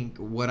 I think,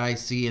 what I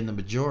see in the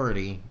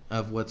majority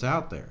of what's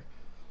out there.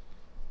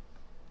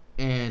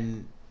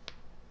 And,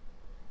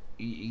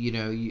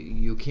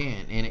 you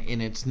can't,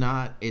 and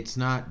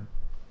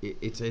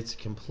it's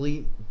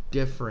complete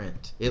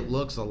different. It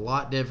looks a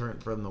lot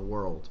different from the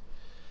world.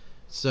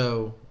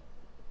 So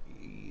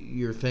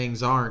your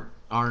things aren't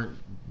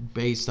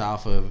based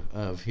off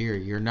of here.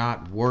 You're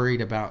not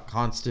worried about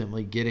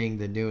constantly getting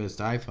the newest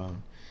iPhone.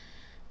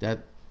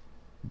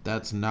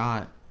 That's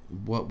not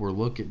what we're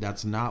looking.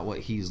 That's not what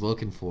he's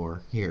looking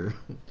for here.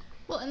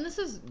 Well, and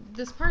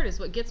this part is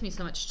what gets me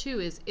so much too.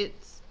 Is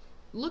it's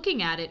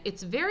looking at it.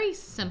 It's very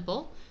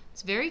simple.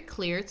 It's very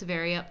clear. It's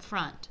very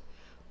upfront.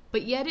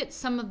 But yet it's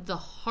some of the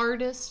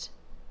hardest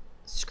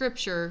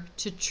scripture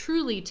to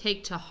truly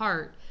take to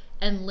heart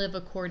and live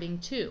according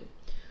to.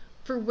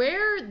 For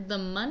where the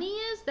money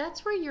is,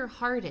 that's where your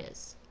heart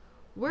is.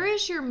 Where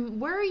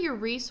are your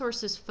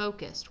resources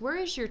focused? Where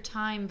is your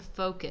time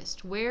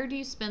focused? Where do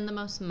you spend the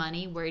most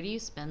money? Where do you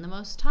spend the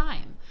most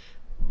time?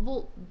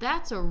 Well,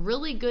 that's a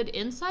really good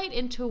insight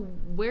into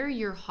where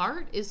your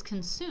heart is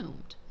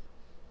consumed.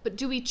 But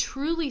do we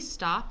truly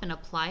stop and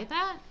apply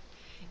that?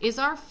 Is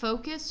our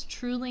focus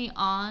truly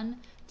on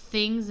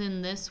things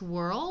in this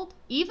world?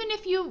 Even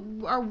if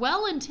you are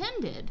well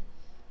intended,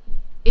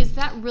 is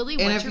that really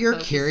what and your if you're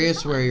focus curious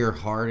is on? where your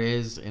heart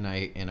is, and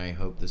I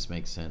hope this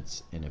makes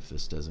sense, and if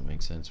this doesn't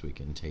make sense, we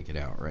can take it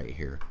out right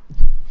here.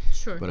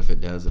 Sure. But if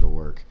it does, it'll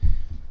work.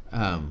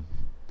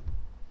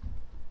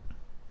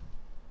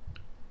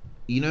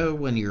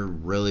 When you're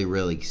really,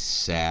 really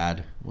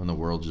sad, when the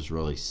world just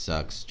really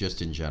sucks,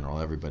 just in general,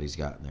 everybody's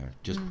gotten there.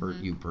 Just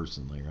you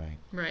personally, right?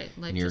 Right.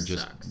 Life And you're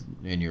just sucks.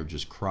 and you're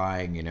just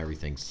crying, and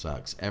everything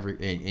sucks.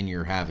 And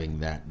you're having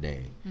that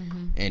day,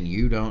 Mm-hmm. and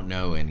you don't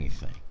know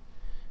anything.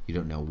 You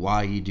don't know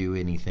why you do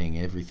anything.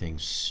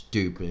 Everything's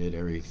stupid.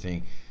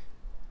 Everything.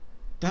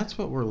 That's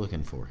what we're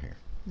looking for here.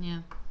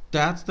 Yeah.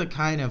 That's the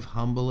kind of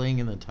humbling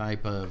and the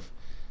type of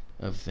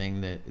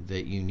thing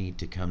that you need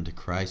to come to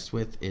Christ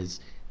with, is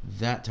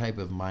that type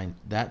of mind,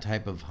 that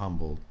type of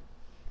humble.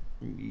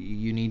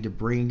 You need to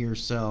bring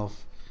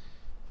yourself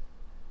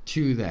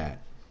to that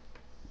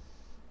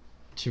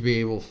to be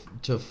able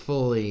to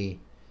fully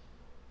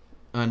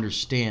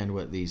understand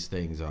what these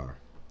things are.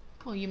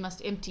 Well, you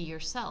must empty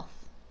yourself.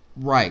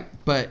 Right,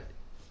 but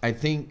I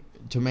think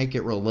to make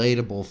it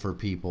relatable for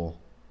people,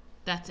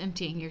 That's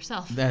emptying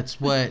yourself. that's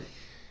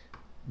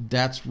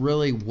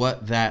really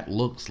what that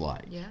looks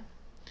like. Yeah.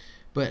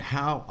 But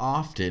how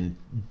often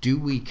do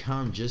we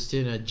come just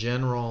in a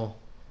general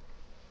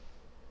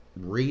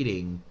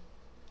reading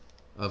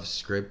of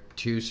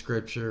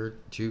scripture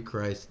to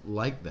Christ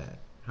like that?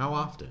 How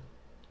often?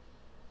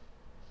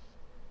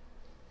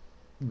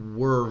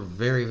 We're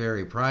very,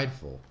 very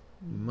prideful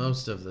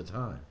most of the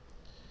time.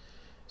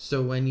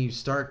 So when you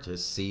start to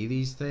see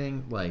these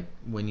things, like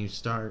when you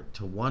start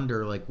to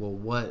wonder, like, well,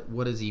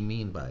 what does he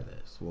mean by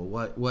this?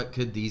 Well, what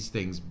could these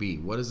things be?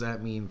 What does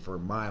that mean for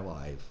my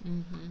life?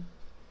 Mm-hmm.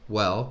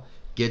 Well,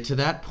 get to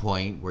that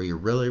point where you're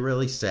really,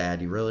 really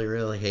sad, you really,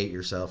 really hate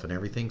yourself, and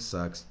everything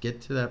sucks.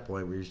 Get to that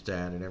point where you're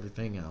sad and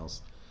everything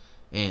else,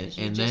 and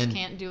You just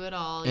can't do it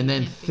all. and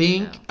then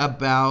think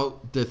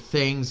about the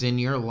things in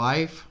your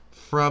life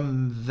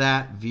from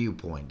that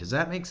viewpoint. Does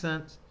that make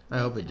sense? I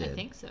hope it did. I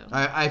think so.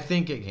 I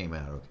think it came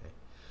out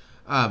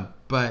okay.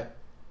 But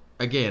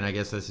again, I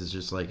guess this is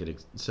just like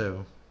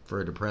so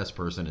for a depressed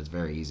person, it's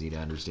very easy to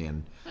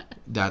understand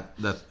that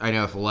I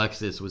know if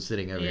Alexis was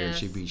sitting over here,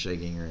 she'd be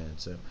shaking her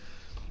head. So,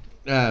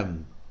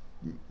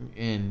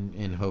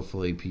 and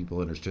hopefully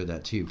people understood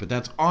that too. But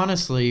that's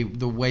honestly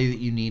the way that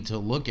you need to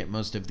look at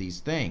most of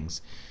these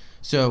things.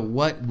 So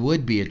what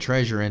would be a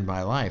treasure in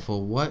my life?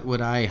 Well, what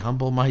would I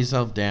humble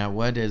myself down?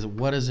 What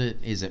is it?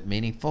 Is it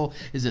meaningful?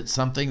 Is it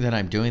something that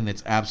I'm doing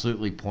that's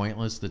absolutely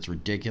pointless, that's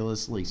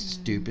ridiculously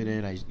stupid,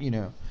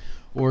 and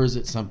or is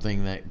it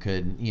something that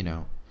could,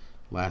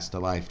 last a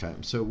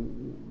lifetime? So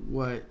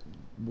what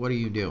are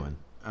you doing?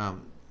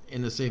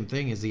 And the same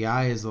thing is, the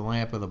eye is the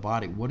lamp of the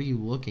body. What are you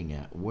looking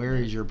at? Where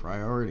is your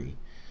priority?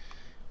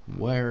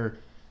 Where,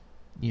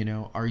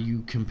 are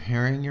you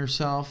comparing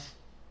yourself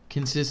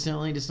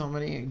consistently to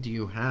somebody? Do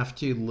you have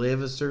to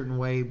live a certain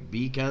way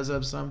because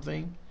of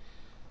something?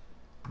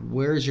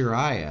 Where's your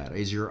eye at?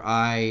 Is your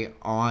eye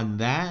on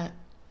that?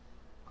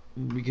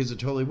 Because it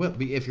totally will.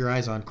 If your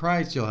eye's on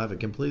Christ, you'll have a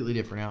completely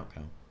different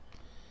outcome.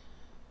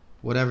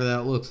 Whatever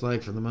that looks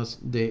like for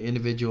the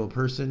individual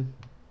person,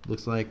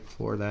 looks like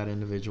for that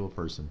individual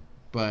person.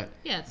 But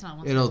yeah, it's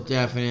not. It'll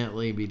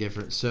definitely be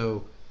different.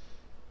 So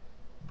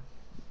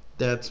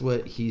that's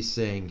what he's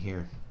saying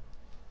here.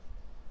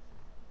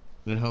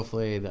 And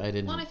hopefully I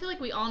didn't. Well, I feel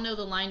like we all know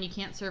the line, you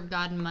can't serve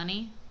God and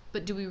money,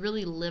 but do we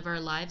really live our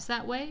lives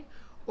that way?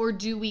 Or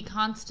do we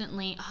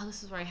constantly,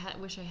 this is where I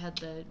wish I had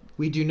the...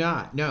 We do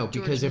not. No,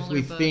 because if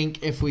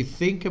we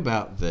think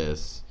about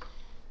this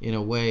in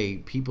a way,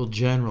 people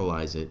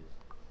generalize it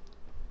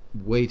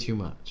way too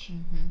much.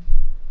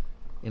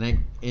 Mm-hmm.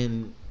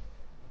 And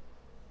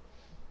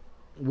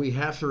we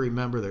have to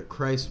remember that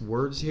Christ's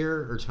words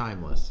here are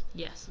timeless.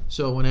 Yes.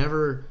 So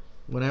whenever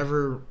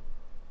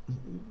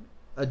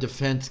a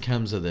defense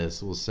comes of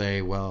this, we'll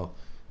say, well,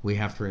 we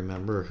have to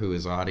remember who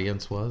his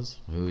audience was,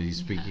 who he's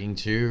speaking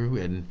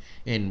to,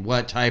 and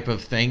what type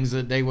of things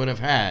that they would have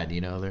had.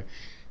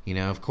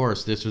 Of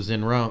course, this was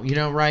in Rome.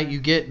 Right? You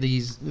get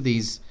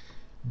these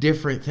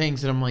different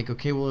things, and I'm like,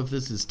 okay, well, if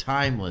this is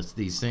timeless,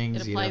 these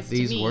things,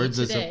 these words,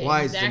 this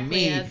applies to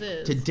me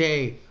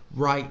today,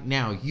 right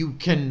now. You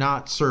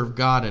cannot serve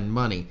God and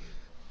money.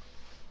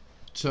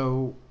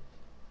 So,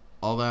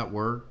 all that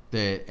work,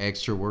 that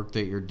extra work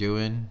that you're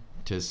doing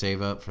to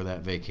save up for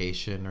that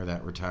vacation or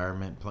that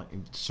retirement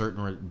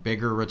plan,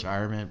 bigger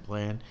retirement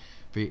plan,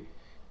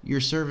 you're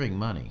serving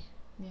money.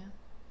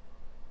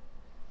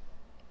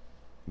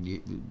 Yeah.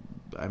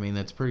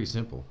 That's pretty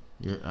simple.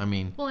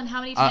 Well, and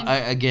how many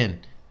times? Again,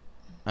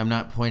 I'm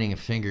not pointing a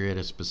finger at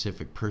a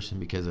specific person,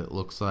 because it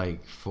looks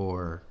like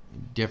for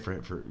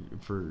different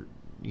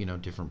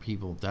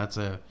people. That's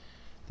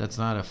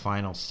not a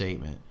final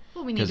statement.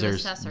 Well, we need to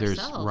assess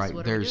ourselves. Right,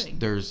 what are we doing?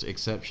 There's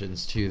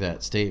exceptions to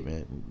that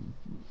statement.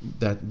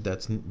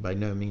 That's by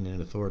no means an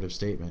authoritative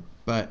statement.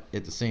 But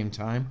at the same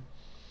time,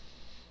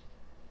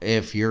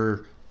 if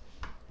you're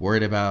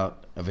worried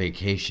about a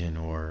vacation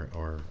or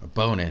a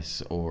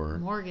bonus or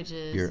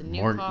mortgages,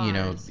 new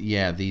cars,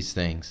 these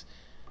things,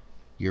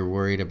 you're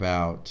worried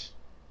about.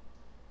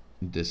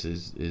 This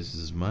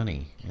is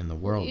money in the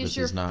world. Is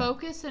your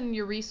focus and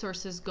your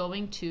resources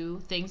going to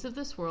things of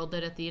this world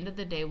that at the end of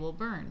the day will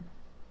burn?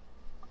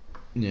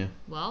 Yeah.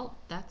 Well,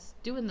 that's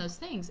doing those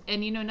things.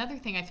 And another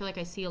thing I feel like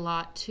I see a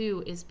lot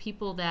too is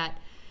people that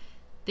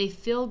they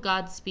feel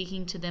God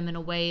speaking to them in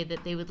a way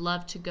that they would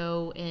love to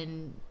go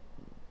and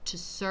to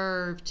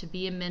serve, to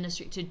be in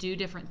ministry, to do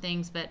different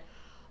things, but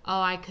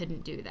I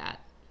couldn't do that.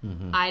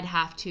 Mm-hmm. I'd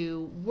have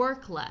to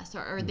work less,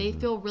 or they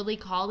feel really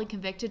called and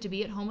convicted to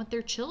be at home with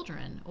their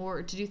children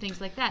or to do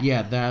things like that.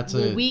 Yeah,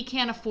 we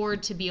can't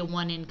afford to be a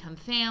one-income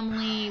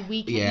family.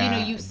 We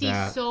can, you see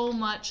so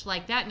much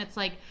like that, and it's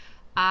like,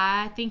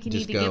 I think you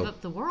need to give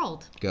up the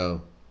world.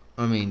 Go.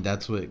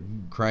 That's what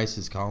Christ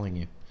is calling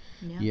you.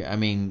 Yeah. I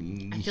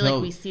feel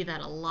like we see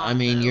that a lot.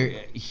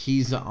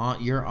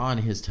 You're on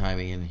his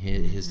timing, and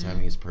his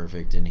timing is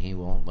perfect, and he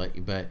won't let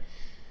you. But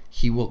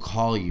he will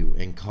call you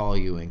and call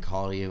you and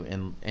call you,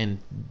 and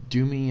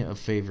do me a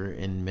favor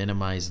and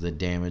minimize the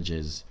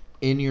damages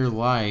in your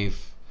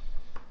life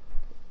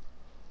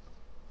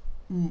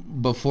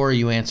before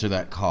you answer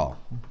that call.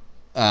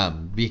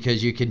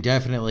 Because you can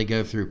definitely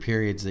go through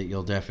periods that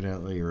you'll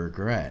definitely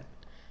regret.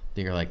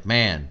 That you're like,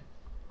 man,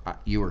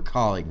 you were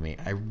calling me.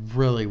 I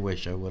really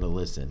wish I would have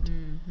listened.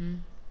 Mm-hmm.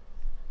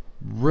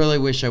 Really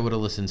wish I would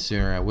have listened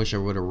sooner. I wish I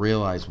would have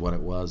realized what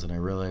it was, and I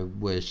really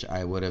wish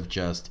I would have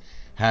just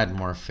had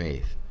more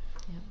faith.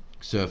 Yep.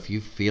 So if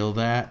you feel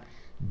that,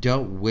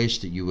 don't wish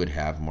that you would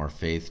have more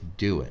faith.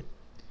 Do it.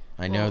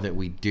 I know that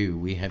we do.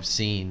 We have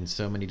seen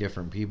so many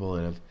different people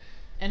that have.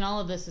 And all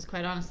of this is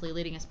quite honestly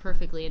leading us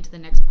perfectly into the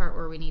next part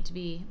where we need to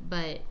be.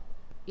 But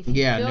if you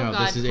feel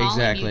God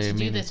calling you to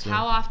do this,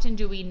 how often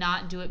do we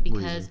not do it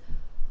because,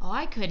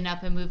 I couldn't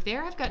up and move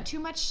there. I've got too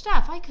much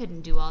stuff. I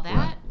couldn't do all that.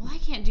 Right. Well, I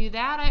can't do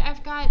that.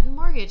 I've got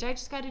mortgage. I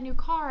just got a new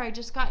car. I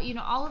just got,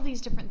 all of these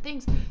different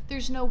things.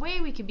 There's no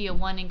way we could be a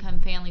one-income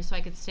family so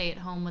I could stay at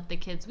home with the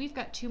kids. We've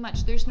got too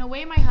much. There's no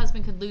way my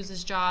husband could lose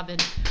his job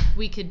and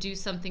we could do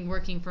something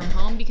working from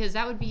home because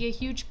that would be a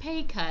huge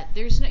pay cut.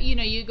 There's no,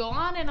 you go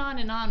on and on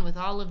and on with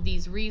all of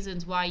these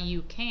reasons why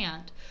you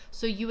can't.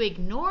 So you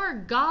ignore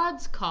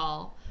God's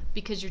call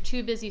because you're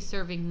too busy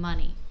serving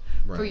money.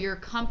 Right. For your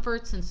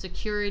comforts and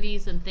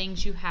securities and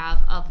things you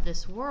have of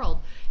this world.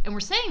 And we're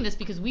saying this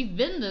because we've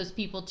been those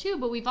people too,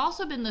 but we've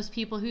also been those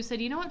people who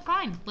said, you know what,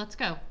 fine, let's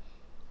go.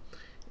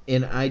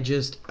 And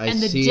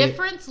the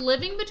difference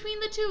living between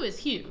the two is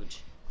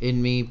huge.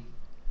 In me,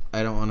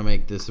 I don't want to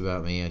make this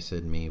about me. I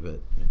said me,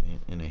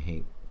 and I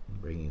hate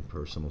bringing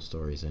personal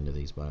stories into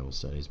these Bible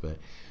studies, but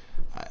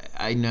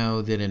I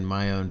know that in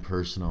my own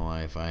personal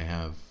life,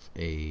 there's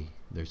a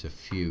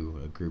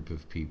group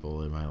of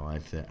people in my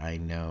life that I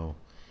know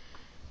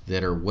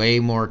that are way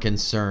more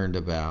concerned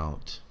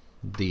about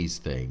these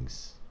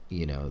things,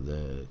 the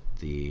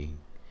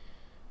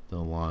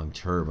long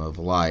term of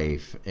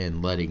life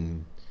and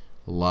letting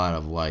a lot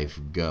of life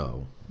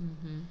go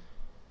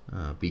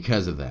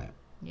because of that.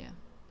 Yeah.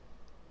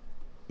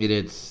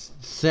 It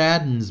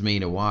saddens me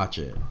to watch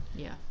it.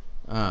 Yeah.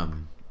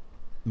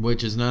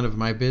 Which is none of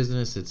my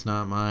business. It's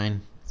not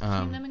mine. It's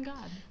between them and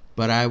God.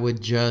 But I would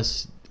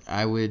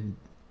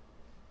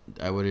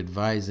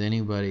advise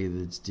anybody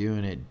that's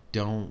doing it,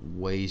 don't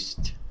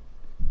waste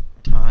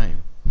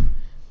time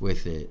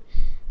with it.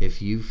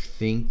 If you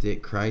think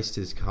that Christ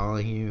is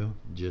calling you,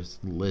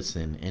 just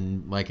listen.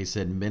 And like I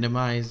said,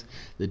 minimize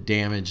the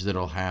damage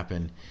that'll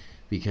happen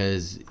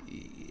because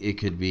it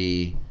could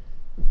be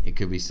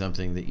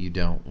something that you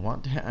don't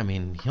want to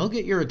he'll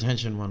get your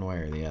attention one way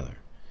or the other.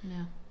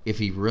 Yeah. If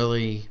he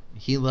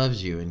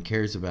loves you and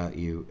cares about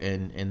you,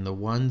 and the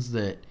ones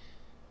that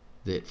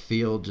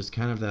feel just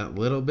kind of that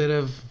little bit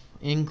of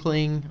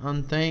inkling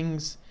on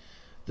things,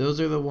 those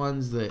are the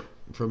ones that,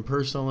 from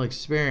personal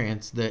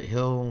experience, that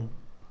he'll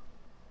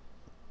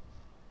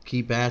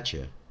keep at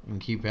you. and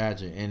keep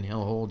at it, and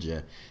he'll hold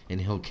you, and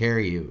he'll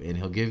carry you, and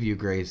he'll give you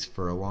grace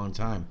for a long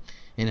time,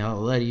 and he'll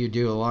let you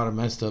do a lot of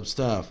messed up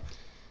stuff.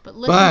 But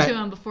listen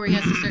to him before he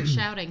has to start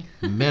shouting.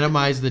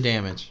 Minimize the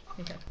damage.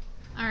 Okay.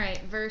 All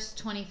right, verse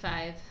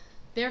 25.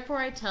 Therefore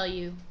I tell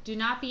you, do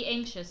not be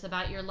anxious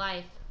about your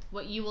life,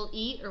 what you will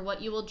eat or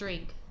what you will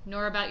drink,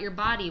 nor about your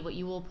body, what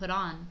you will put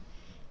on.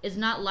 Is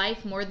not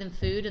life more than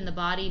food, and the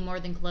body more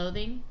than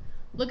clothing?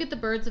 Look at the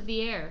birds of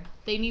the air.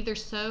 They neither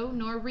sow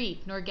nor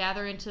reap nor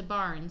gather into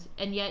barns,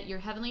 and yet your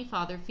heavenly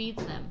Father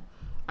feeds them.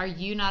 Are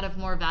you not of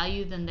more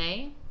value than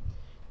they?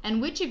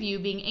 And which of you,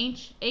 being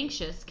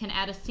anxious, can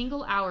add a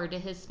single hour to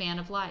his span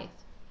of life?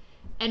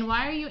 And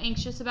why are you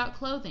anxious about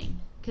clothing?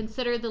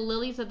 Consider the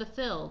lilies of the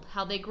field,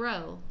 how they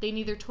grow. They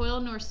neither toil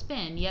nor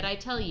spin, yet I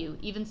tell you,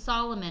 even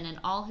Solomon in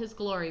all his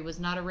glory was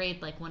not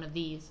arrayed like one of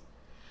these.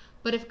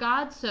 But if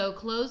God so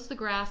clothes the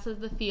grass of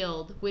the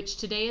field, which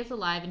today is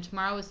alive and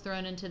tomorrow is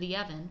thrown into the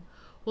oven,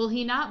 will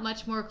he not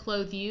much more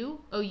clothe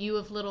you, O you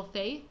of little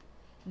faith?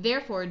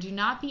 Therefore do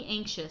not be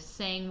anxious,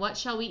 saying, what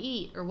shall we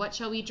eat, or what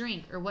shall we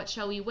drink, or what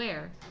shall we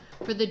wear?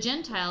 For the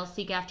Gentiles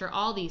seek after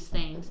all these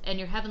things, and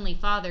your heavenly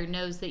Father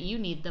knows that you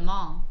need them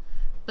all.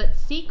 But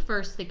seek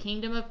first the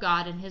kingdom of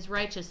God and his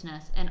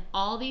righteousness, and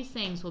all these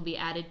things will be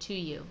added to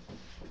you.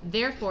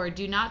 Therefore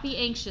do not be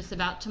anxious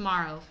about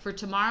tomorrow, for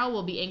tomorrow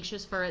will be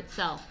anxious for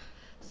itself.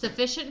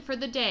 Sufficient for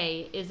the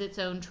day is its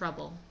own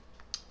trouble.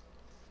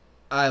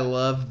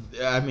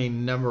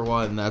 Number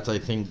one, I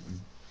think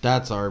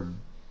that's our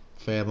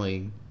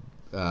family,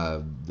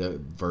 the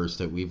verse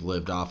that we've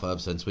lived off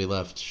of since we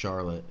left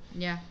Charlotte.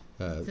 Yeah.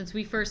 Since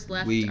we first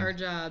left our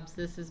jobs,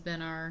 this has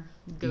been our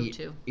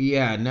go-to.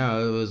 Yeah,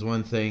 no, it was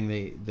one thing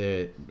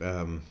that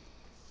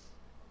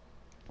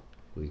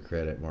we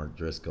credit Mark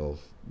Driscoll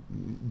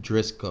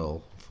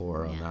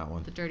for on that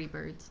one. The Dirty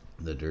Birds.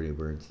 The Dirty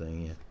Birds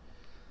thing, yeah.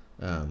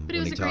 But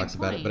when he talks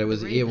about it, but it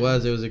was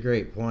a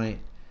great point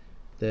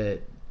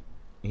that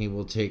he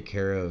will take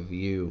care of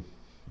you.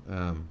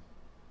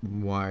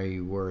 Why are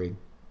you worried?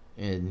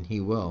 And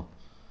he will.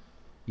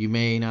 You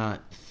may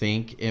not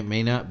think, it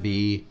may not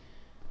be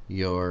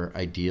your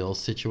ideal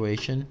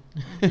situation.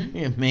 Mm-hmm.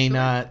 It may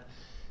not,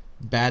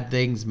 bad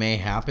things may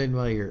happen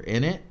while you're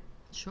in it.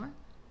 Sure.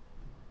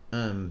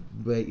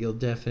 But you'll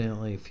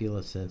definitely feel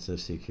a sense of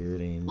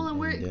security.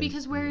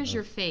 Because where is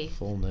your faith?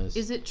 Fullness.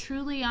 Is it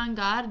truly on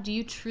God? Do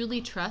you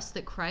truly trust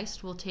that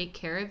Christ will take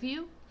care of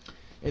you?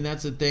 And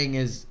that's the thing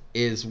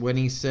is when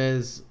he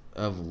says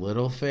of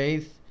little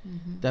faith,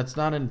 mm-hmm. that's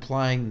not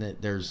implying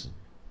that there's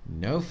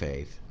no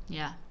faith.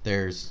 Yeah.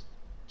 There's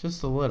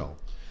just a little.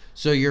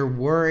 So you're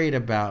worried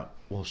about,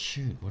 well,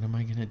 shoot, what am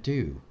I going to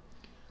do?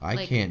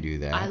 I can't do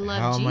that. I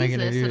love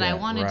Jesus and I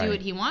want to do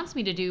what he wants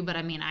me to do, but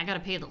I got to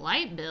pay the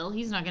light bill.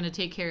 He's not going to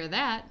take care of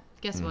that.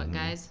 Guess mm-hmm. what,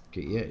 guys?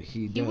 Yeah,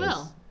 he does. He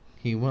will.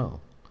 He will.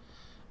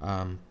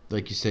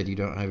 Like you said, you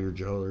don't have your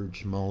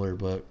George Mueller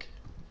book.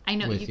 I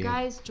know, you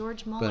guys,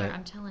 George Mueller,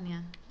 I'm telling you.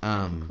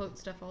 I quote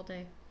stuff all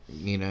day.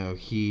 You know,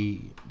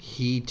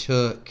 he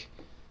took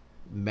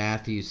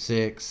Matthew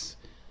 6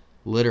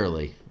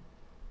 literally.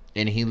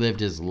 And he lived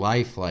his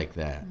life like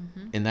that.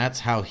 Mm-hmm. And that's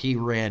how he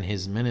ran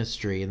his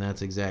ministry. And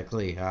that's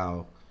exactly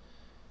how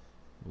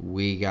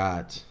we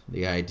got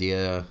the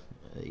idea,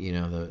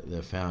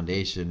 the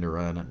foundation to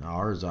run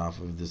ours off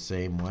of the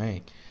same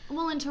way.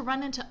 Well, and to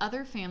run into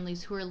other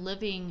families who are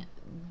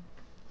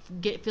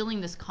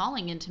feeling this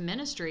calling into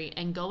ministry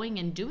and going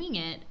and doing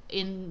it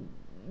in,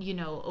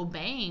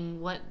 obeying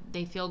what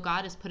they feel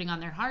God is putting on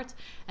their hearts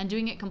and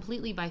doing it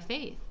completely by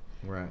faith.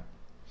 Right.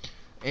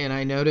 And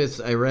I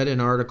read an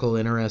article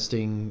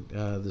interesting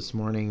this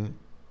morning.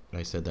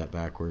 I said that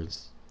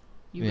backwards.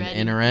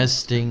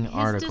 Interesting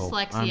article. His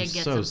dyslexia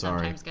gets him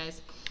sometimes,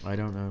 guys. I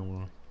don't know.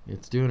 Well,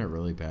 it's doing it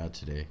really bad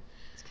today.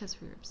 It's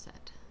because we're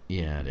upset.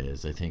 Yeah, it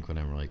is. I think when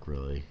I'm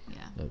really.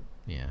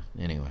 Yeah.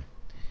 Anyway.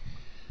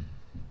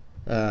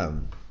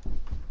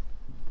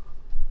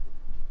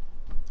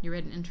 You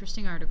read an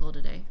interesting article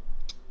today.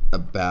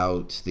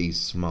 About these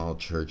small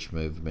church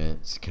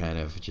movements kind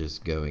of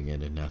just going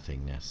into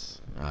nothingness.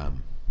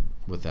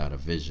 Without a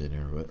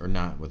vision or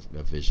not with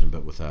a vision,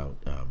 but without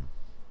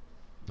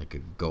like a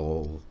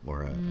goal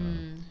or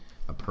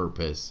a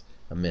purpose,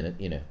 a minute,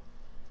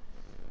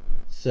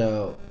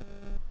 So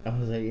I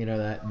was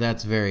like,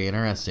 that's very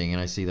interesting,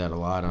 and I see that a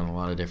lot on a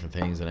lot of different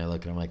things, and I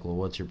look and I'm like,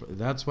 well,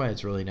 that's why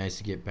it's really nice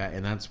to get back,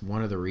 and that's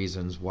one of the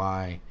reasons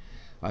why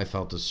I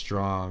felt a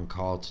strong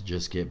call to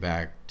just get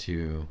back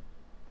to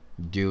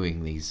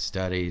doing these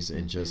studies,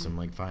 and just I'm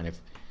like, fine,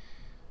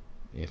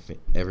 if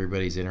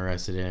everybody's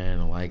interested in it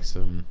and likes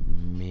them,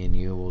 me and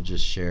you will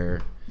just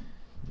share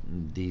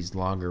these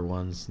longer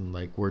ones and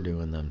like we're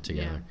doing them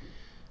together.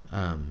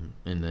 Yeah.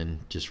 And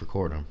then just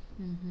record them.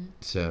 Mm-hmm.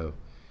 So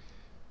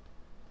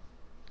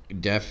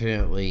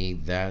definitely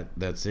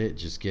that's it.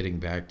 Just getting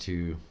back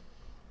to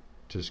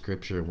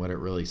scripture and what it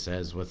really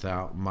says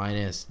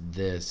minus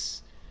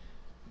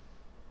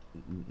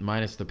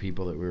the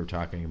people that we were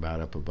talking about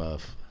up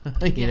above.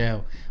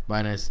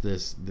 Minus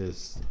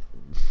this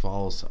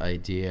false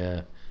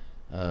idea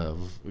of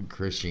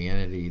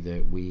Christianity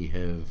that we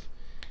have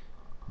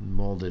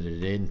molded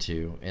it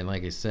into. And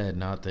like I said,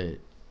 not that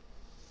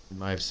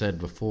I've said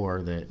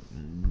before that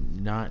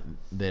not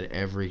that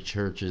every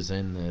church is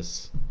in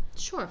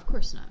Sure, of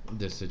course not.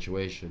 this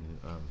situation.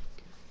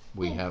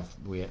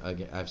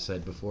 I've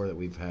said before that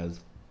we've had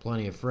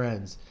plenty of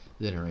friends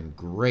that are in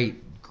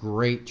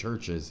great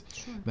churches.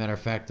 Sure. Matter of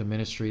fact, the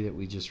ministry that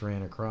we just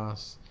ran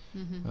across,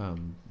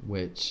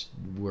 which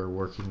we're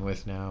working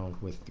with now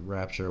with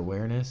Rapture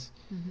Awareness,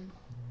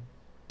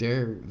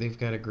 they've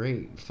got a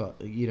great,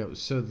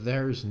 so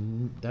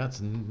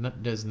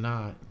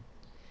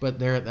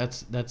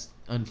that's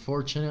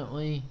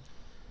unfortunately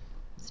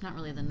It's not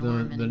really the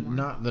norm anymore.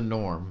 not the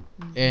norm.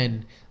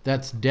 And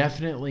that's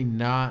definitely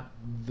not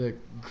the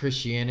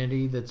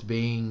Christianity that's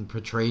being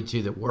portrayed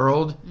to the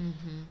world.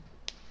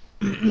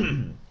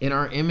 And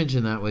our image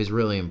in that way is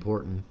really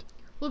important.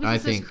 Well,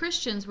 because as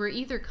Christians, we're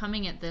either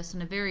coming at this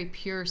in a very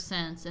pure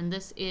sense, and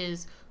this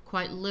is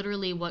quite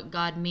literally what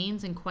God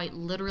means and quite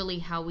literally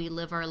how we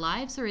live our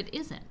lives, or it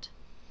isn't.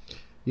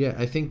 Yeah,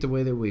 I think the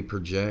way that we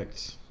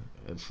project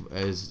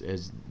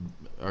as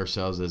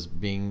ourselves as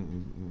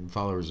being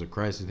followers of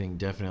Christ, I think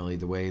definitely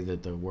the way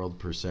that the world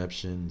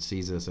perception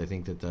sees us, I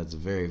think that's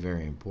very,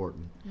 very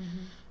important.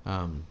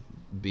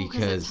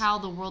 Because it's how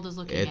the world is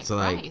looking at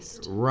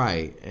Christ.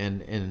 Right,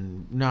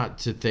 and not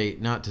to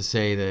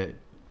say that,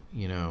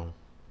 you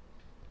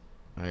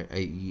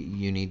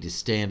need to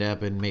stand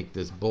up and make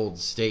this bold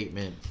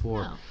statement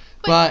for. No.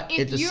 But if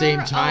at the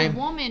same time,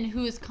 you're a woman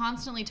who is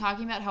constantly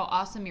talking about how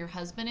awesome your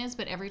husband is,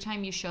 but every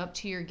time you show up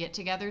to your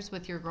get-togethers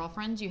with your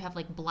girlfriends, you have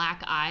like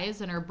black eyes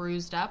and are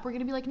bruised up, we're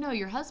going to be like, no,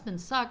 your husband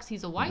sucks.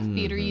 He's a wife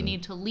beater. You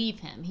need to leave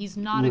him. He's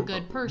not a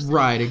good person.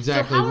 Right,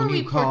 exactly. So how are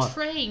we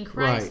portraying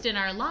Christ in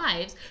our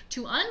lives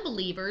to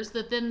unbelievers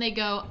that then they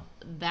go,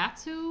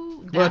 that's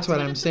who? That's what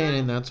I'm saying,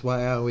 and that's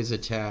why I always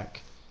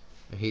attack.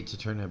 I hate to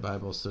turn a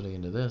Bible study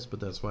into this,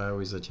 but that's why I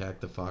always attack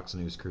the Fox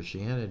News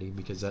Christianity,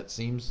 because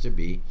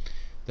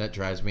that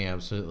drives me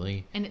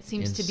absolutely and it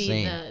seems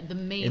insane. To be the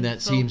main and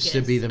that focus seems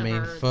to be the of main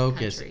our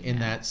focus country,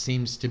 and that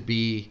seems to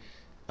be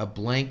a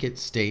blanket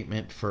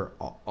statement for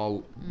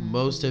all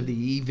most of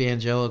the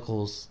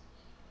evangelicals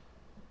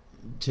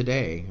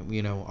today,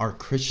 are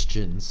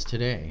Christians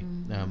today,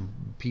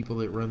 people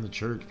that run the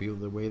church, people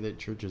the way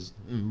that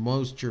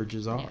most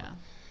churches are,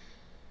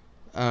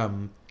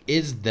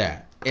 is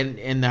that,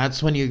 and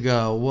that's when you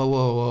go,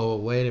 whoa,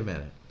 wait a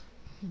minute,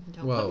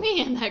 don't put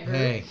me in that group.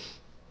 Hey,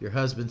 your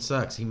husband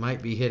sucks. He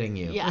might be hitting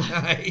you. Yeah.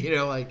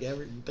 Like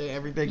everything's not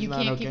okay. You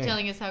can't keep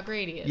telling us how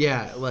great he is.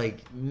 Yeah,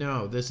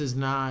 no, this is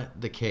not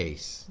the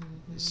case.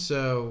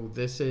 So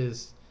this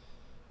is,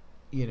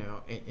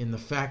 in the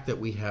fact that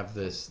we have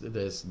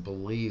this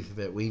belief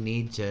that we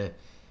need to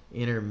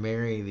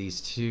intermarry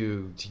these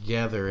two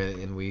together,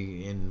 and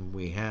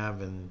we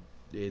have, and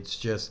it's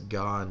just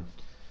gone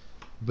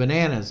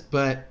bananas.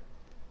 But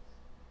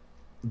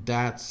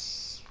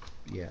that's,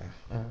 where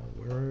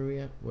are we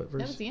at? What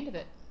verse? That was the end of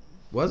it.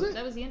 Was it?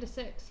 That was the end of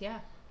 6, yeah.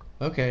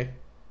 Okay.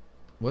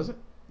 Was it?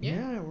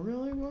 Yeah. It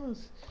really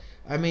was.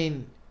 I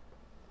mean...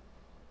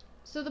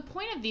 So the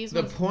point of these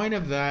The point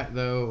of that,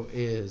 though,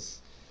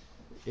 is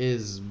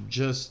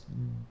just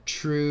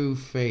true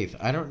faith.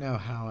 I don't know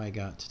how I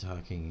got to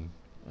talking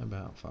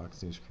about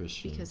Fox News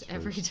Christians. Because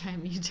every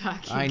time you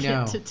talk, I you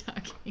know. get to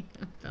talking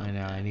about I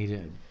know. I need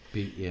to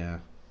be... Yeah.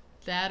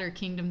 That or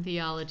kingdom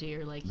theology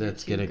are like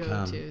That's your two gonna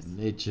come.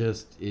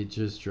 go-tos. It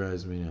just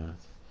drives me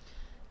nuts.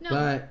 No,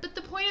 but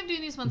the point of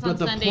doing these ones on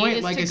the Sunday point,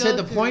 is like to I go said,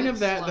 the through point it of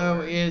that slower.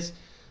 though is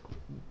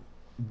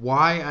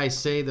why I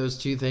say those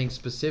two things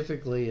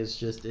specifically is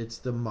just it's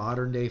the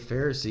modern day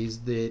Pharisees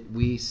that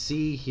we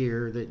see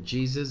here that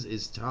Jesus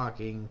is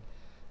talking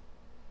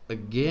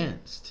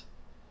against.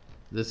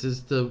 This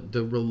is the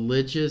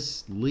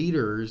religious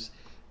leaders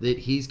that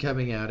he's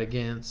coming out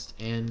against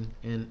and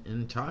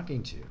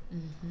talking to.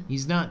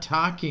 He's not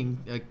talking,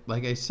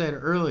 like I said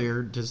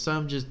earlier, to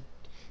some just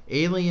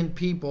alien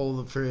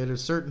people for at a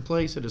certain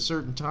place at a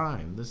certain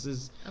time. This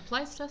is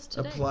applies to us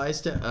today.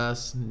 Applies to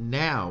us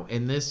now,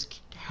 and this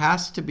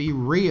has to be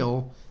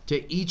real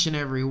to each and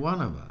every one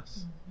of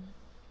us.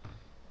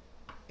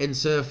 And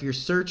so if you're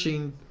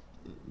searching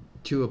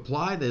to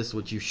apply this,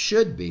 which you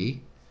should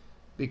be,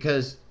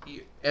 because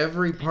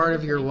every part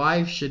of your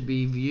life should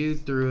be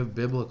viewed through a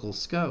biblical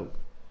scope.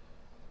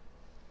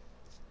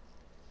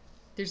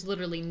 There's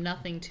literally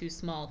nothing too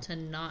small to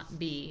not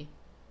be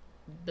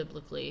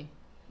biblically.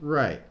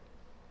 Right.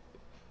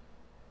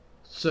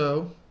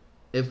 So,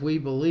 if we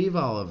believe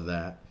all of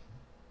that,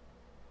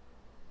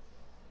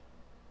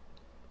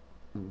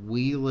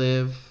 we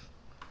live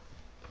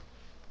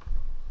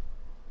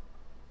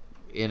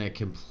in a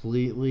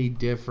completely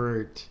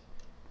different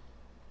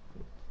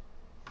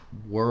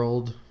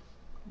world,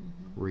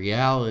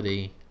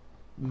 reality,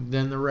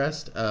 than the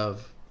rest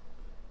of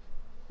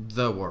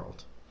the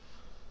world.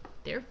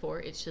 Therefore,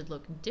 it should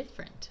look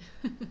different.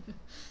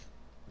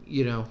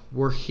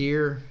 We're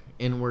here,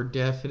 and we're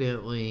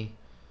definitely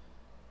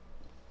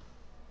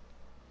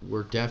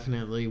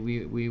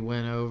we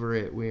went over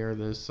it. We are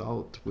the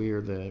salt. We are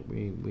the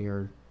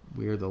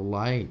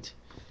light.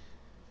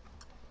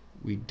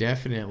 we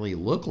definitely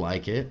look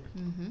like it,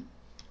 Mm-hmm.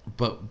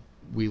 but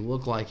we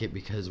look like it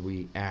because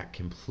we act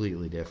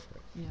completely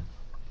different. Yeah.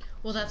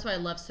 Well, that's why I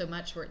love so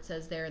much where it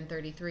says there in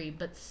 33,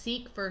 but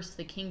seek first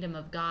the kingdom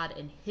of God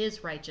and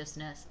his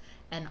righteousness,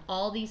 and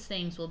all these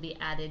things will be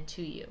added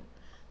to you.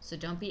 So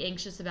don't be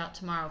anxious about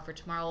tomorrow, for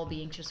tomorrow will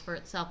be anxious for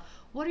itself.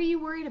 What are you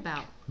worried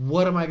about?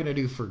 What am I going to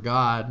do for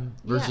God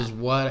versus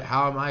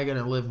how am I going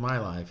to live my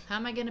life? How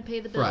am I going to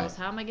pay the bills? Right.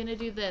 How am I going to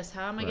do this?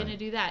 How am I going to Right.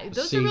 do that?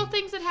 Those See, are real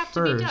things that have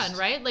to be done, first-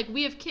 right? Like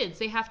we have kids,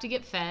 they have to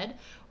get fed.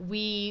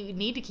 We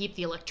need to keep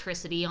the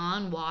electricity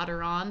on,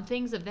 water on,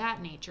 things of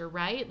that nature,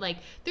 right? Like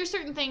there's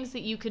certain things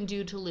that you can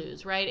do to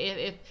lose, right?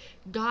 If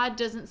God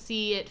doesn't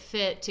see it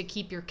fit to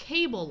keep your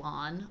cable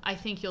on, I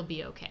think you'll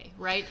be okay,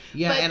 right?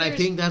 Yeah, But and I there's-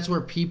 think that's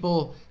where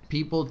people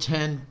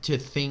tend to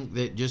think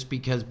that just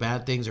because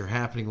bad things are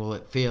happening, will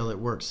it fail at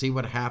work? See,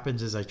 what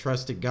happens is I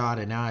trusted God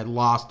and now I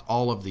lost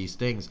all of these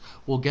things.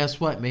 Well, guess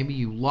what? Maybe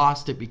you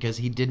lost it because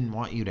he didn't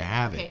want you to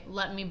have it. Okay,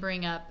 let me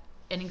bring up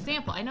an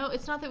example. I know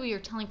it's not that we are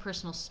telling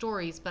personal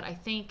stories, but I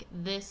think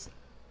this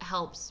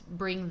helps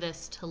bring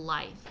this to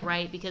life,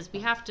 right? Because we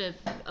have to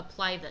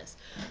apply this.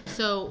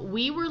 So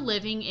we were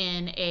living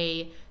in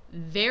a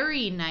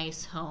very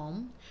nice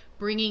home,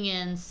 bringing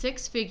in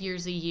 6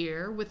 figures a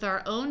year with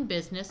our own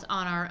business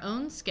on our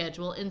own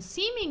schedule, and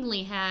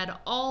seemingly had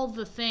all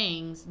the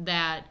things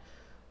that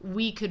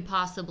we could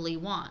possibly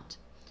want.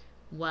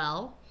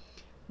 Well,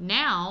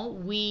 now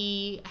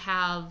we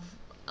have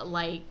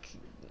like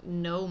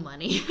no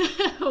money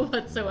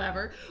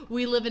whatsoever.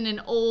 We live in an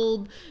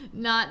old,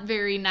 not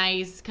very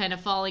nice, kind of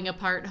falling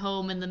apart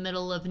home in the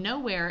middle of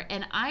nowhere.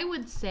 And I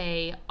would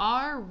say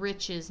our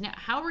riches, now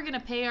how we're going to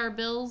pay our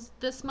bills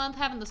this month,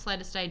 haven't the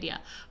slightest idea.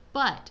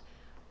 But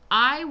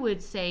I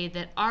would say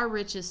that our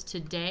riches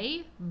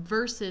today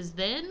versus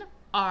then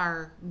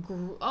are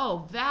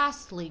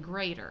vastly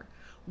greater.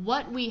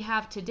 What we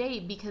have today,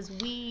 because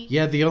we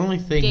Yeah, the only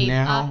thing gave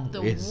now up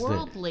the is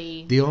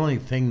worldly. the only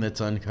thing that's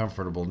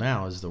uncomfortable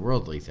now is the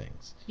worldly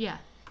things. Yeah.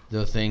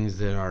 The things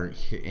that are,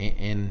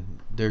 and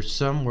there's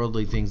some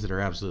worldly things that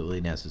are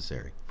absolutely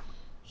necessary.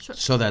 Sure.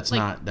 So that's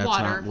Like not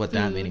water, what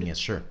that food. meaning is.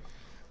 Sure.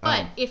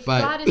 But if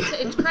but-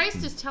 if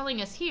Christ is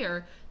telling us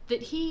here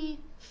that he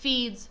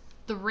feeds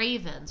the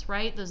ravens,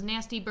 right? Those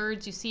nasty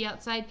birds you see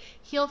outside,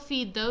 he'll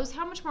feed those.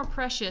 How much more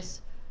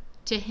precious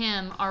to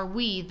him are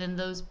we than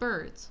those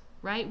birds,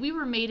 right? We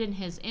were made in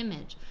his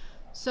image.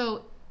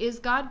 So is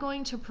God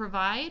going to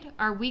provide?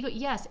 Are we?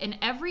 Yes. And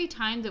every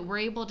time that we're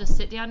able to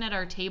sit down at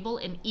our table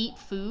and eat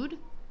food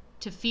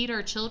to feed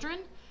our children,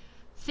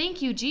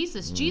 thank you,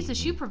 Jesus.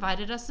 Jesus, you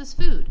provided us this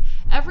food.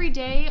 Every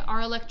day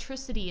our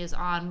electricity is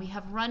on. We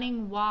have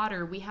running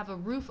water. We have a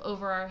roof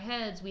over our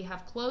heads. We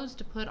have clothes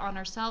to put on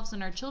ourselves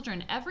and our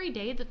children. Every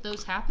day that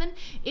those happen,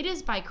 it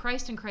is by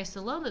Christ and Christ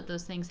alone that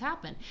those things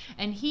happen.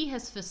 And he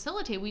has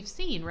facilitated, we've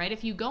seen, right?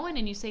 If you go in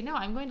and you say, no,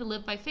 I'm going to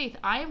live by faith.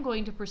 I am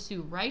going to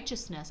pursue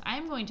righteousness. I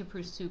am going to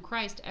pursue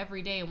Christ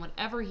every day and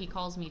whatever he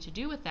calls me to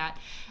do with that.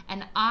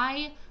 And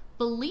I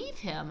believe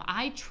him.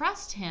 I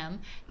trust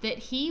him that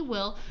he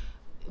will,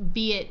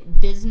 be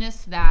it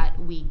business that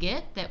we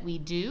get, that we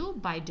do,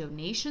 by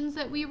donations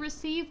that we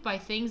receive, by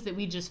things that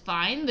we just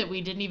find that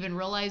we didn't even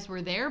realize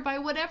were there, by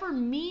whatever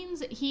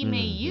means he may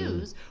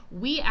use,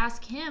 we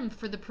ask him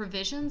for the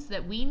provisions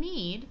that we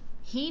need.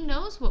 He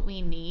knows what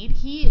we need.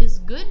 He is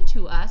good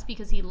to us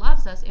because he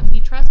loves us, and we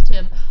trust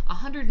him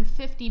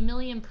 150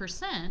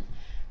 million%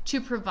 to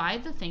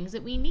provide the things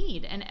that we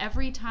need. And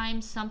every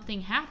time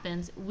something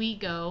happens, we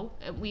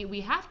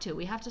have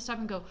to stop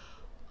and go,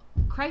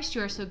 Christ,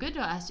 you are so good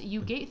to us.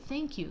 You gave,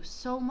 thank you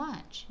so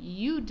much.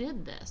 You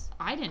did this.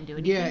 I didn't do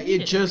anything. Yeah, You it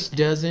did just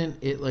everything. doesn't.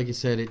 It, like I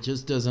said, it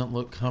just doesn't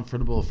look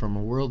comfortable from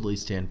a worldly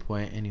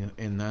standpoint,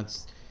 and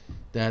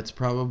that's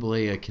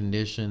probably a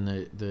condition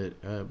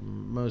that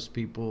most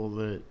people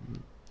that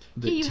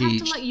Yeah,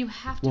 teach you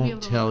have to be able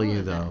won't to tell let go you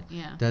of though.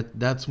 that. Yeah.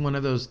 That's one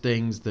of those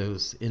things,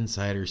 those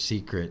insider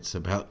secrets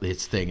about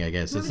this thing. I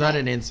guess it's Remember not that-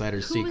 an insider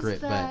Who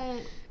secret, was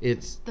but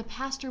it's the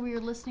pastor we were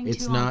listening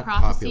It's to on not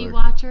Prophecy popular.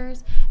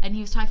 Watchers, and he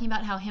was talking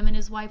about how him and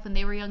his wife, when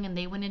they were young and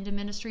they went into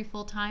ministry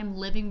full time,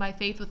 living by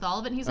faith with all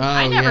of it. And he's like,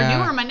 I Oh, never yeah.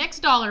 knew where my next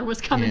dollar was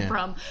coming Yeah.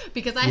 from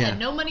because I Yeah. had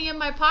no money in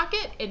my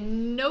pocket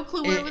and no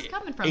clue where it was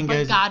coming from. and But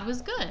guys- God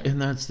was good.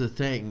 and that's the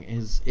thing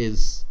is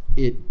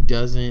it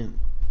doesn't.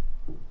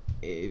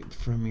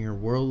 From your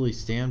worldly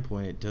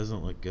standpoint, it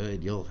doesn't look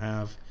good. You'll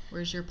have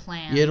Where's your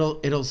plan?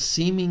 it'll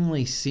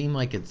seemingly seem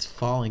like it's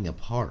falling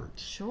apart,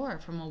 Sure,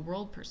 from a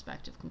world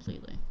perspective,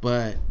 completely.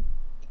 but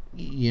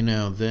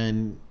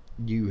then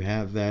you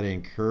have that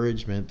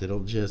encouragement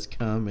that'll just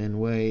come in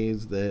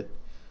ways that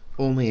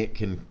only it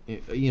can,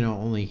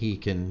 only he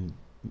can,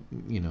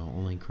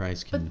 only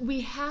Christ can. But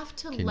we have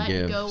to can let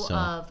give, go so.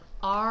 of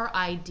our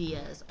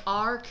ideas,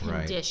 our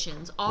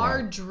conditions,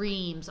 our Right.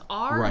 dreams,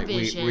 our Right,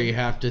 vision. we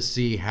have to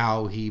see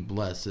how he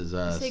blesses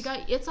us. Say,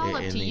 God, it's all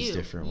up in to these you.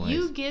 different ways.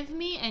 You give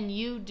me and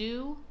you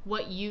do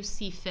what you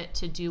see fit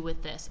to do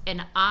with this.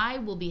 And I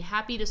will be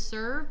happy to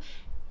serve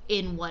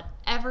in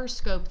whatever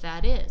scope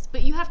that is.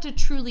 But you have to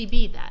truly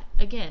be that.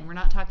 Again, we're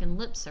not talking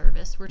lip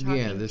service. We're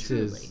talking truly.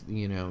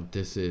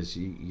 This is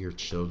your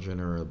children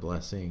are a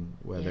blessing,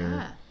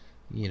 whether,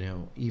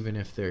 even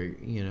if they're,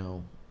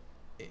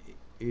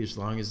 as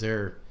long as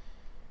they're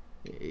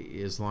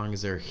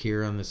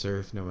here on this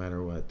earth, no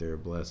matter what, they're a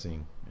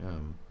blessing.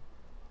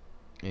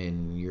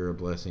 And you're a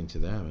blessing to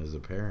them as a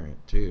parent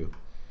too.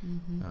 I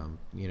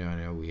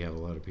know we have a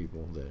lot of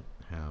people that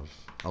have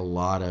a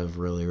lot of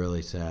really,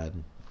 really sad,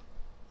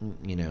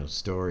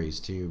 stories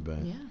too, but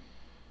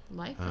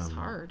life is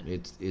hard.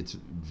 It's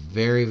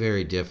very,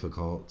 very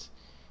difficult,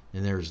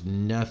 and there's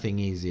nothing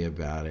easy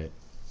about it.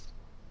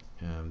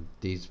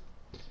 These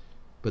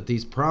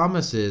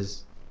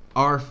promises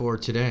are for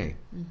today.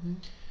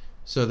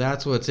 So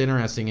that's what's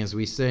interesting is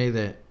we say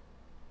that,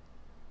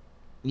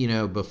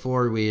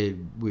 before we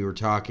were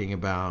talking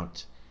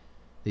about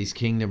these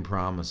kingdom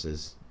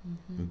promises,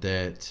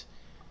 that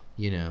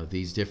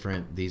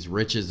these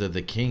riches of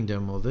the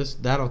kingdom, well,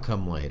 that'll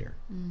come later.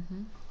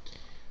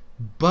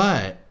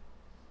 But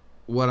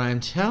what I'm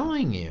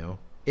telling you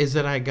is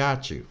that I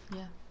got you.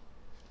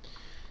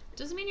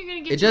 Doesn't mean you're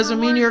going to get. It doesn't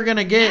mean you're going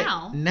to get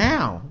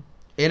now,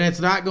 and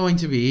it's not going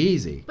to be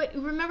easy. But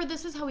remember,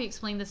 this is how we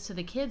explained this to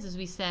the kids: is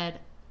we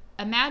said,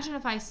 imagine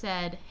if I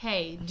said,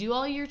 "Hey, do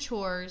all your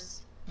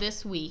chores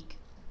this week,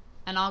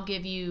 and I'll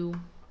give you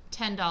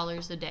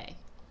 $10 a day."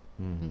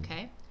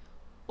 Okay,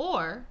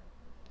 or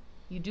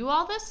you do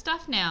all this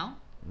stuff now,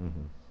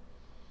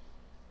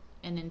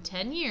 and in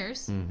 10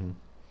 years,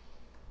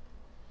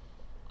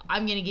 I'm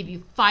going to give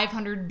you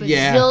 $500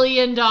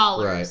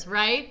 bazillion,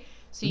 right?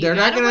 So they're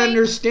not going to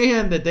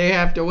understand that they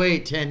have to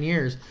wait 10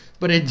 years,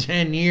 but in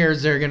 10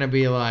 years, they're going to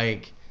be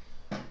like,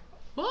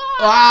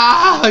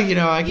 I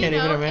can't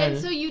even imagine.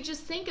 And so you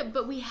just think,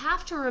 but we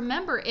have to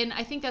remember, and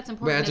I think that's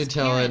important. Imagine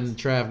telling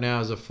Trav now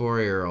as a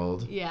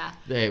 4-year-old. Yeah.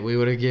 Hey, we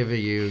would have given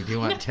you, do you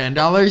want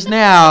 $10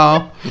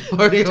 now?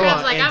 Or do you Trav's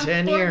want like, in I'm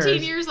 10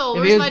 14 years old.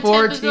 If Where's he my was $10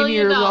 14 bazillion?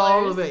 years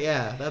old, but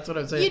yeah, that's what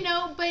I'm saying.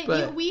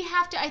 But we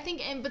have to, I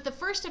think, but the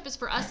first step is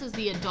for us as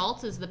the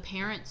adults, as the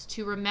parents,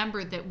 to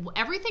remember that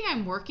everything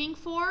I'm working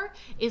for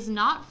is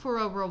not for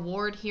a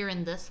reward here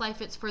in this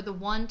life. It's for the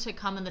one to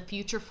come in the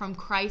future from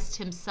Christ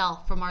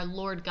himself, from our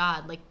Lord God.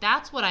 Like,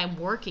 that's what I'm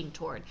working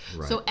toward.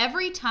 Right. So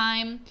every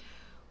time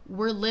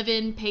we're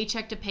living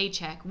paycheck to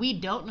paycheck, we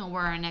don't know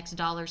where our next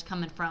dollar's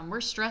coming from. We're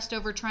stressed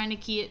over trying to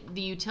keep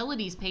the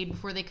utilities paid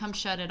before they come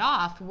shut it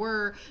off.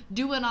 We're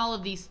doing all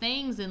of these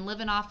things and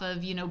living off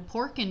of,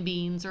 pork and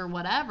beans or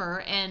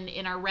whatever, and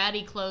in our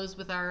ratty clothes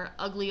with our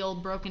ugly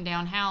old broken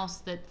down house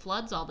that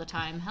floods all the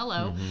time.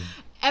 Hello.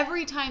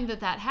 Every time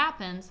that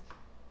happens,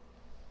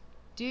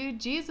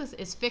 dude, Jesus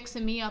is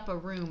fixing me up a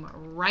room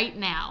right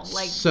now.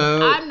 Like,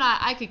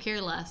 I could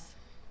care less.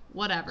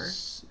 Whatever.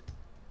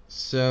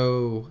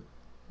 So,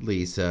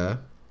 Lisa,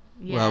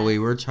 while we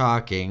were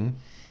talking,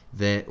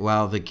 that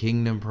while the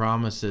kingdom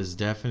promises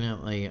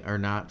definitely are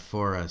not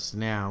for us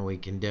now, we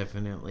can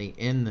definitely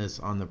end this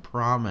on the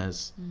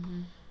promise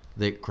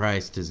that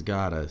Christ has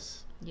got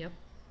us. Yep.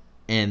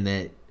 And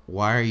that,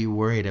 why are you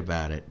worried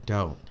about it?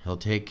 Don't. He'll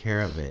take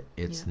care of it.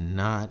 It's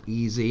not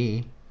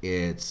easy.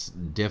 It's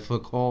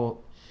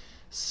difficult.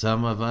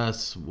 Some of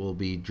us will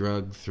be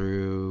drugged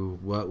through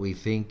what we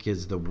think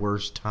is the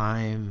worst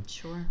time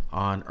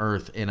on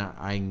earth. And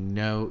I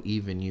know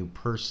even you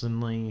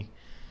personally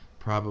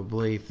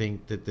probably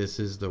think that this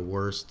is the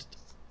worst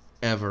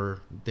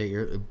ever.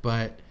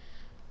 But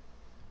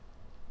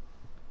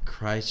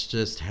Christ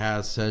just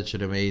has such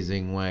an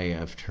amazing way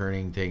of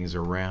turning things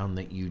around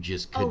that you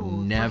just could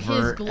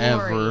never,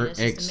 ever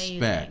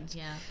expect.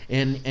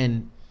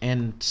 And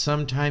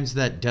sometimes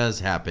that does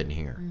happen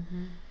here.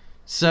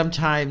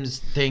 Sometimes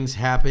things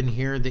happen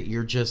here that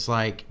you're just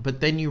like, but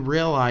then you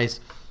realize,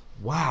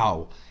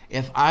 wow,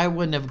 if I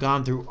wouldn't have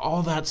gone through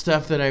all that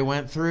stuff that I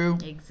went through,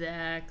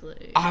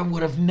 exactly, I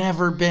would have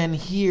never been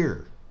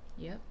here.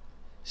 Yep.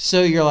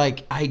 So you're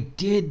like, I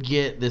did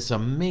get this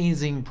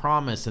amazing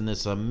promise and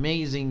this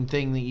amazing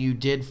thing that you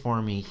did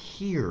for me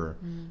here.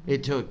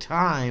 It took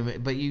time,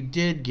 but you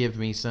did give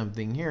me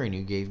something here and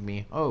you gave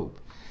me hope.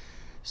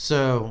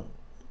 So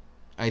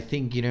I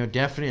think,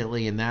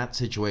 definitely in that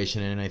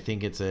situation, and I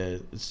think it's a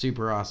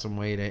super awesome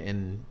way to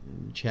end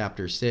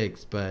chapter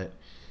 6, but,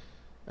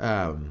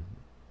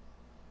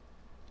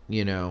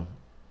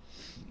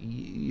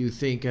 you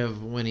think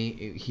of when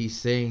he's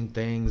saying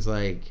things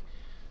like,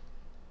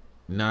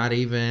 not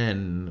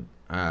even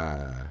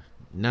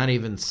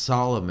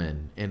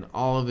Solomon in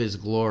all of his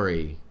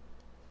glory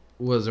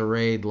was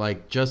arrayed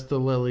like just the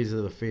lilies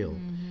of the field.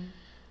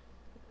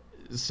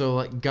 So,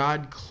 like,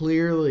 God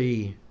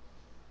clearly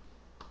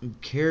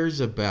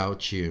cares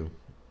about you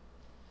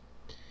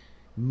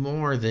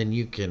more than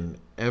you can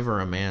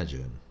ever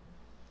imagine,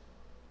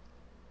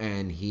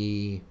 and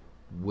he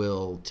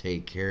will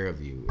take care of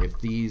you. If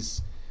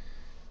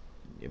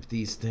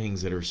these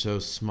things that are so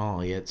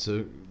small yet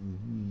so,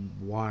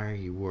 why are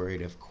you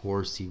worried? Of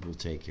course he will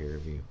take care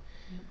of you.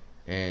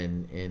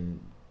 And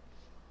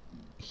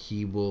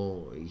he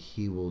will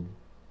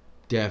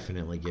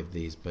definitely give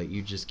these, but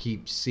you just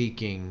keep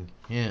seeking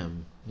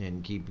him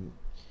and keep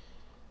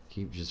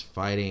just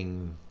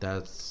fighting.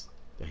 That's,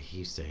 I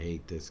used to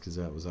hate this because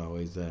that was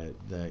always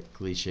that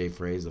cliche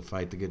phrase of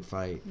fight the good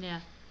fight. Yeah,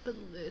 but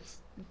it's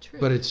true.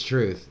 But it's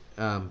truth.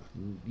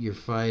 You're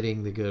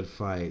fighting the good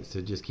fight, so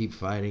just keep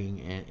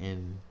fighting,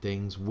 and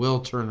things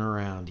will turn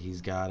around. He's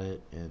got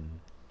it, and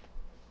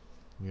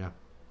yeah.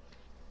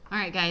 All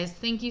right, guys,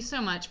 thank you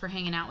so much for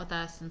hanging out with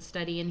us and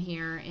studying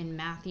here in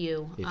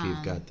Matthew. If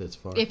you've got this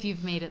far. If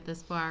you've made it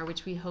this far,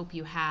 which we hope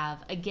you have.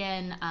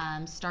 Again,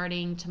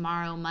 starting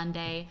tomorrow,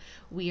 Monday,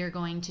 we are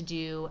going to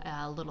do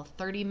a little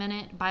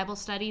 30-minute Bible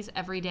studies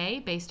every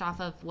day based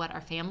off of what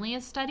our family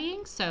is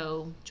studying.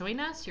 So join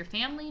us, your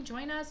family,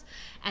 join us.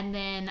 And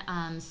then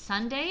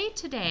Sunday,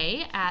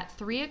 today, at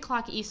 3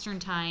 o'clock Eastern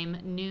Time,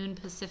 noon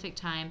Pacific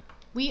Time,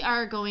 we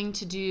are going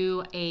to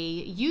do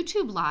a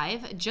YouTube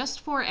Live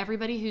just for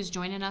everybody who's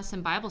joining us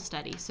in Bible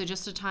study. So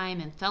just a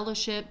time in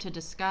fellowship to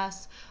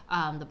discuss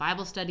the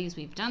Bible studies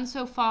we've done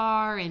so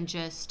far, and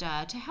just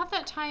to have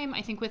that time,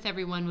 I think, with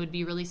everyone would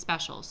be really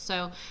special.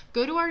 So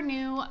go to our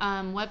new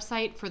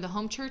website for the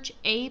home church,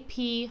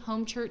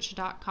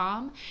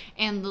 aphomechurch.com,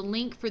 and the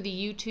link for the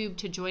YouTube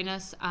to join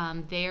us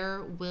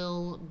there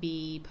will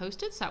be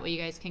posted, so that way you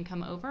guys can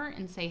come over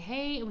and say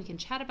hey, and we can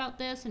chat about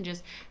this and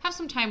just have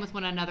some time with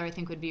one another. I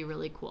think would be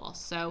really cool.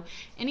 So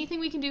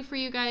anything we can do for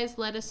you guys,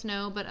 let us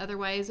know, but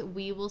otherwise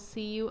we will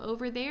see you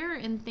over there,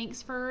 and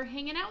thanks for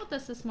hanging out with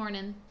us this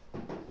morning.